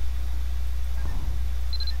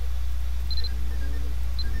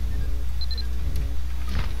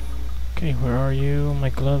 Okay, where are you, my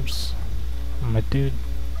gloves? My dude.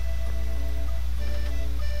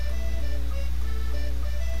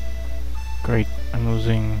 Great, I'm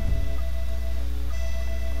losing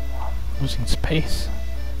space.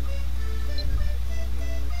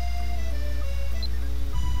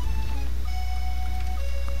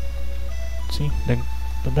 See, the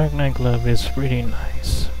Dark Knight glove is pretty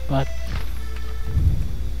nice, but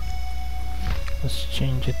let's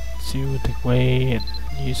change it to the way it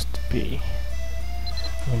used to be.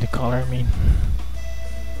 I mean, the color, I mean.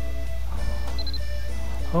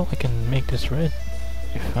 Oh, I can make this red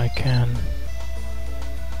if I can,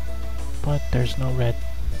 but there's no red.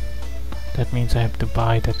 That means I have to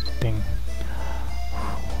buy that thing.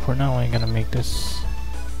 For now, I'm gonna make this.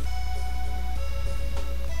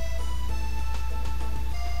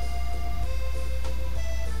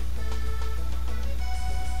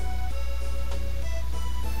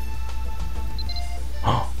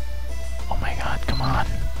 Oh my god, come on.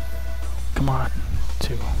 Come on.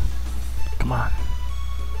 2. Come on.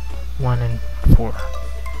 1 and 4.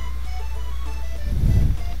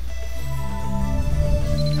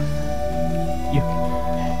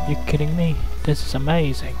 You kidding me? This is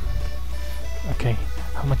amazing. Okay,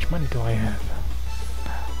 how much money do I have?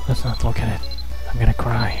 Let's not look at it. I'm gonna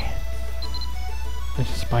cry. Let's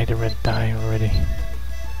just buy the red dye already.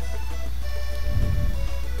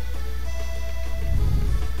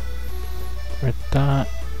 Red dye.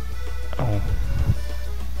 Oh.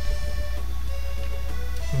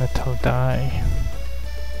 Metal dye.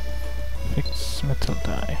 Fix metal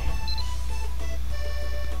dye.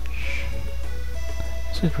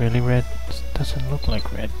 Is it really red? It doesn't look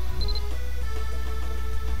like red.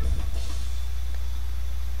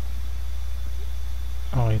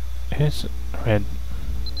 Oh, it is red.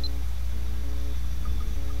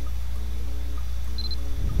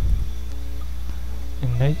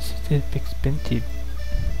 And this is expensive.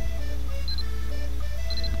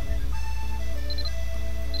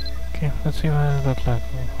 Okay, let's see what it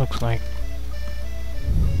looks like.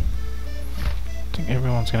 I think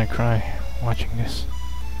everyone's gonna cry watching this.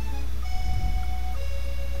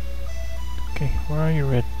 Okay, where are you,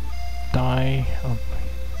 red dye of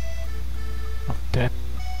that?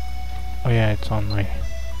 Oh yeah, it's on my.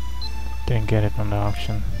 Didn't get it on the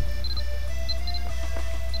auction.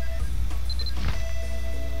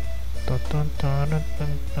 Let's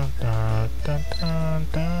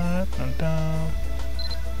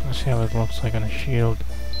see how it looks like on a shield.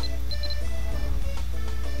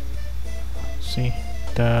 See,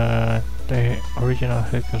 the original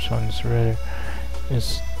Hiccups one is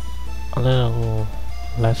a little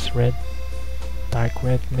less red, dark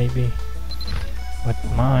red maybe, but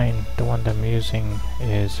mine, the one that I'm using,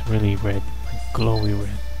 is really red, like glowy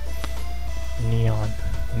red, neon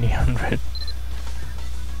red.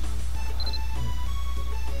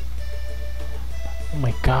 Oh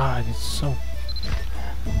my god, it's so...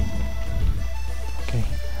 Okay,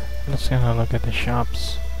 let's gonna look at the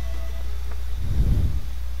shops.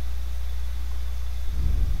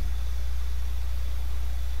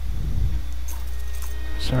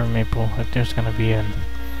 Sir Maple, if there's gonna be a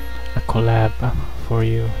collab for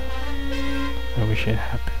you, I wish it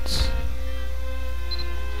happens.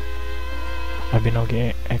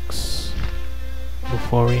 Mabinogi X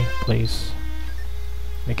Bofuri, please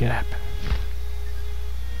make it happen.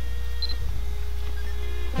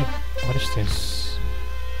 Wait, what is this?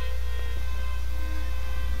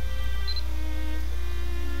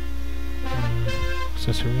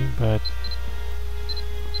 Accessory, but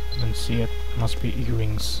I don't see it. Must be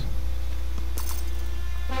earrings.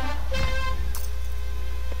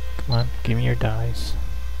 Come on, give me your dies.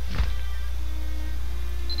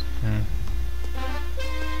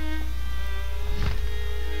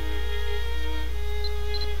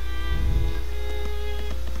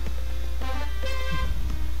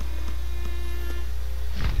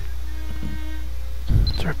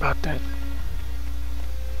 Sorry about that.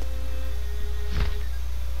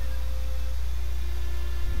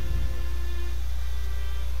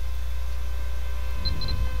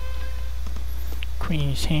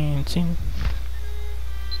 Chris Hansen.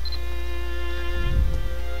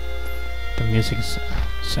 The music is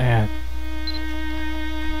sad.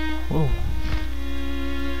 Whoa.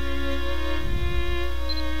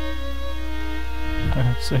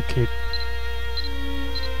 That's so cute.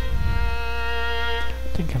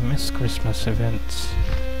 I think I miss Christmas events.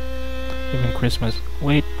 Even Christmas.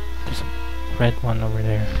 Wait, there's red one over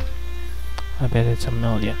there. I bet it's a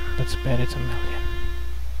million. Let's bet it's a million.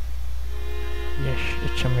 Yes,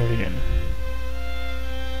 it's a million.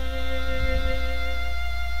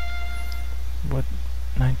 What?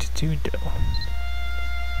 92 though.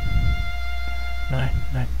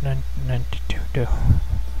 92 though.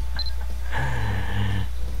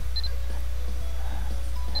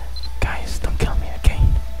 Guys, don't kill me, okay?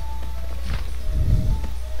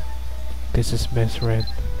 This is best red.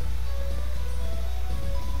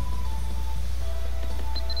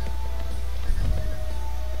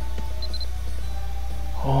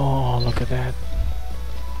 Oh, look at that.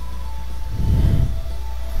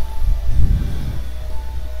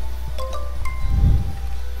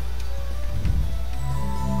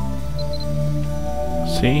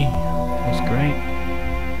 See? That's great.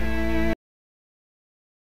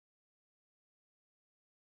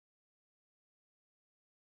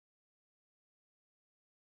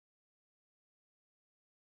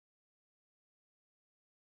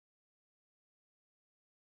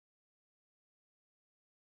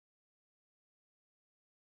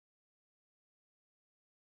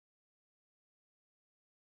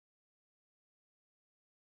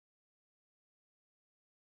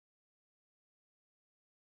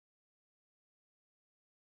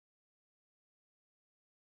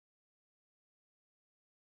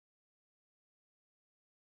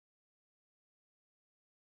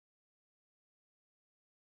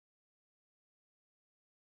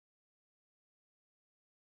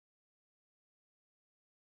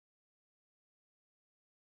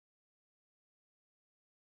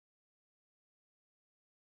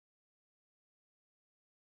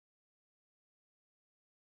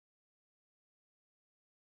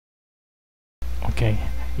 Okay,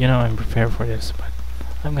 you know I'm prepared for this, but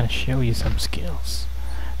I'm gonna show you some skills.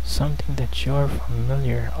 Something that you're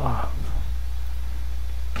familiar of.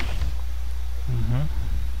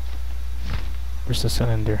 Where's the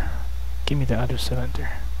cylinder? Give me the other cylinder.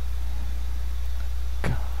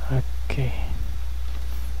 Okay.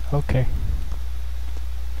 Okay.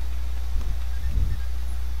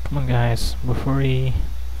 Come on guys, Bofuri.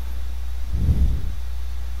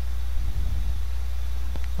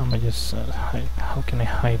 I'm gonna just hide. How can I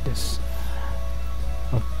hide this?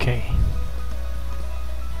 Okay.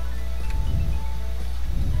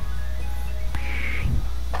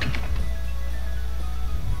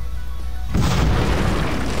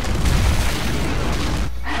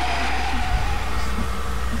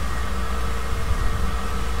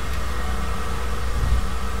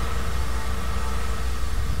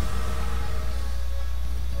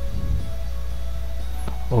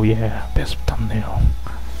 Oh yeah, best thumbnail.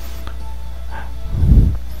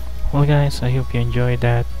 Well guys, I hope you enjoyed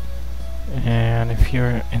that, and if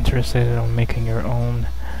you're interested in making your own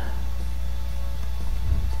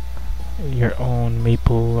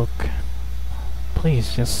maple look,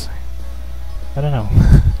 please just, I don't know,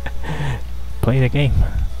 play the game,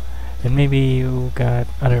 and maybe you got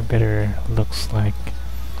other better looks that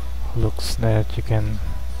you can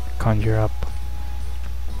conjure up.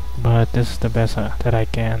 But this is the best that I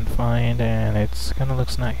can find, and it's kinda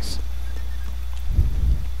looks nice.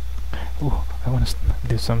 Ooh, I want to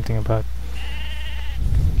do something about.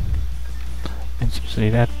 And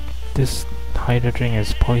seriously, that this Hydra drink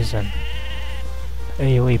is poison,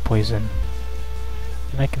 AOE poison,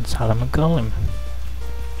 and I can summon a golem.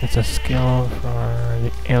 It's a skill for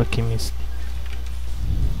the alchemist.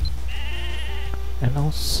 And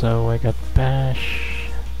also I got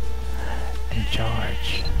bash and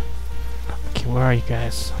charge. Okay, where are you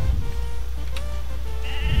guys?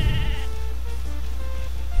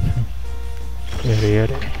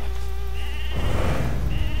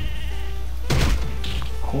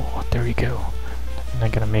 Oh, there we go. And I'm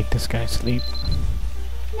gonna make this guy sleep.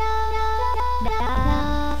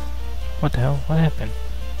 What the hell? What happened?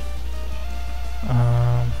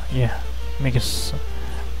 Yeah. Make a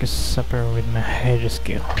supper with my Hydra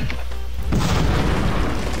skill.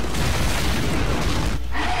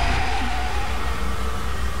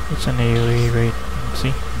 It's an AoE rate.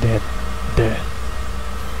 See? Dead. Dead.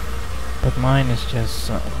 But mine is just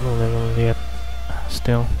low level yet.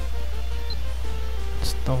 Still. It's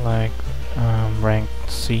still like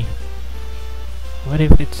ranked C. What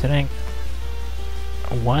if it's ranked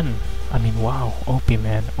 1? I mean, wow. OP,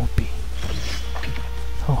 man. OP.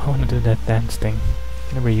 Oh, I wanna do that dance thing.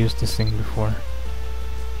 Never used this thing before.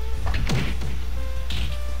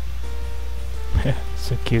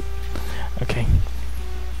 So cute. Okay.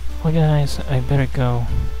 Well guys, I better go.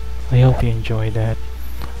 I hope you enjoyed that.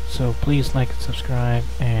 So please like and subscribe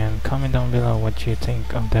and comment down below what you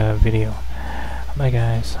think of the video. Bye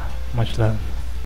guys. Much love.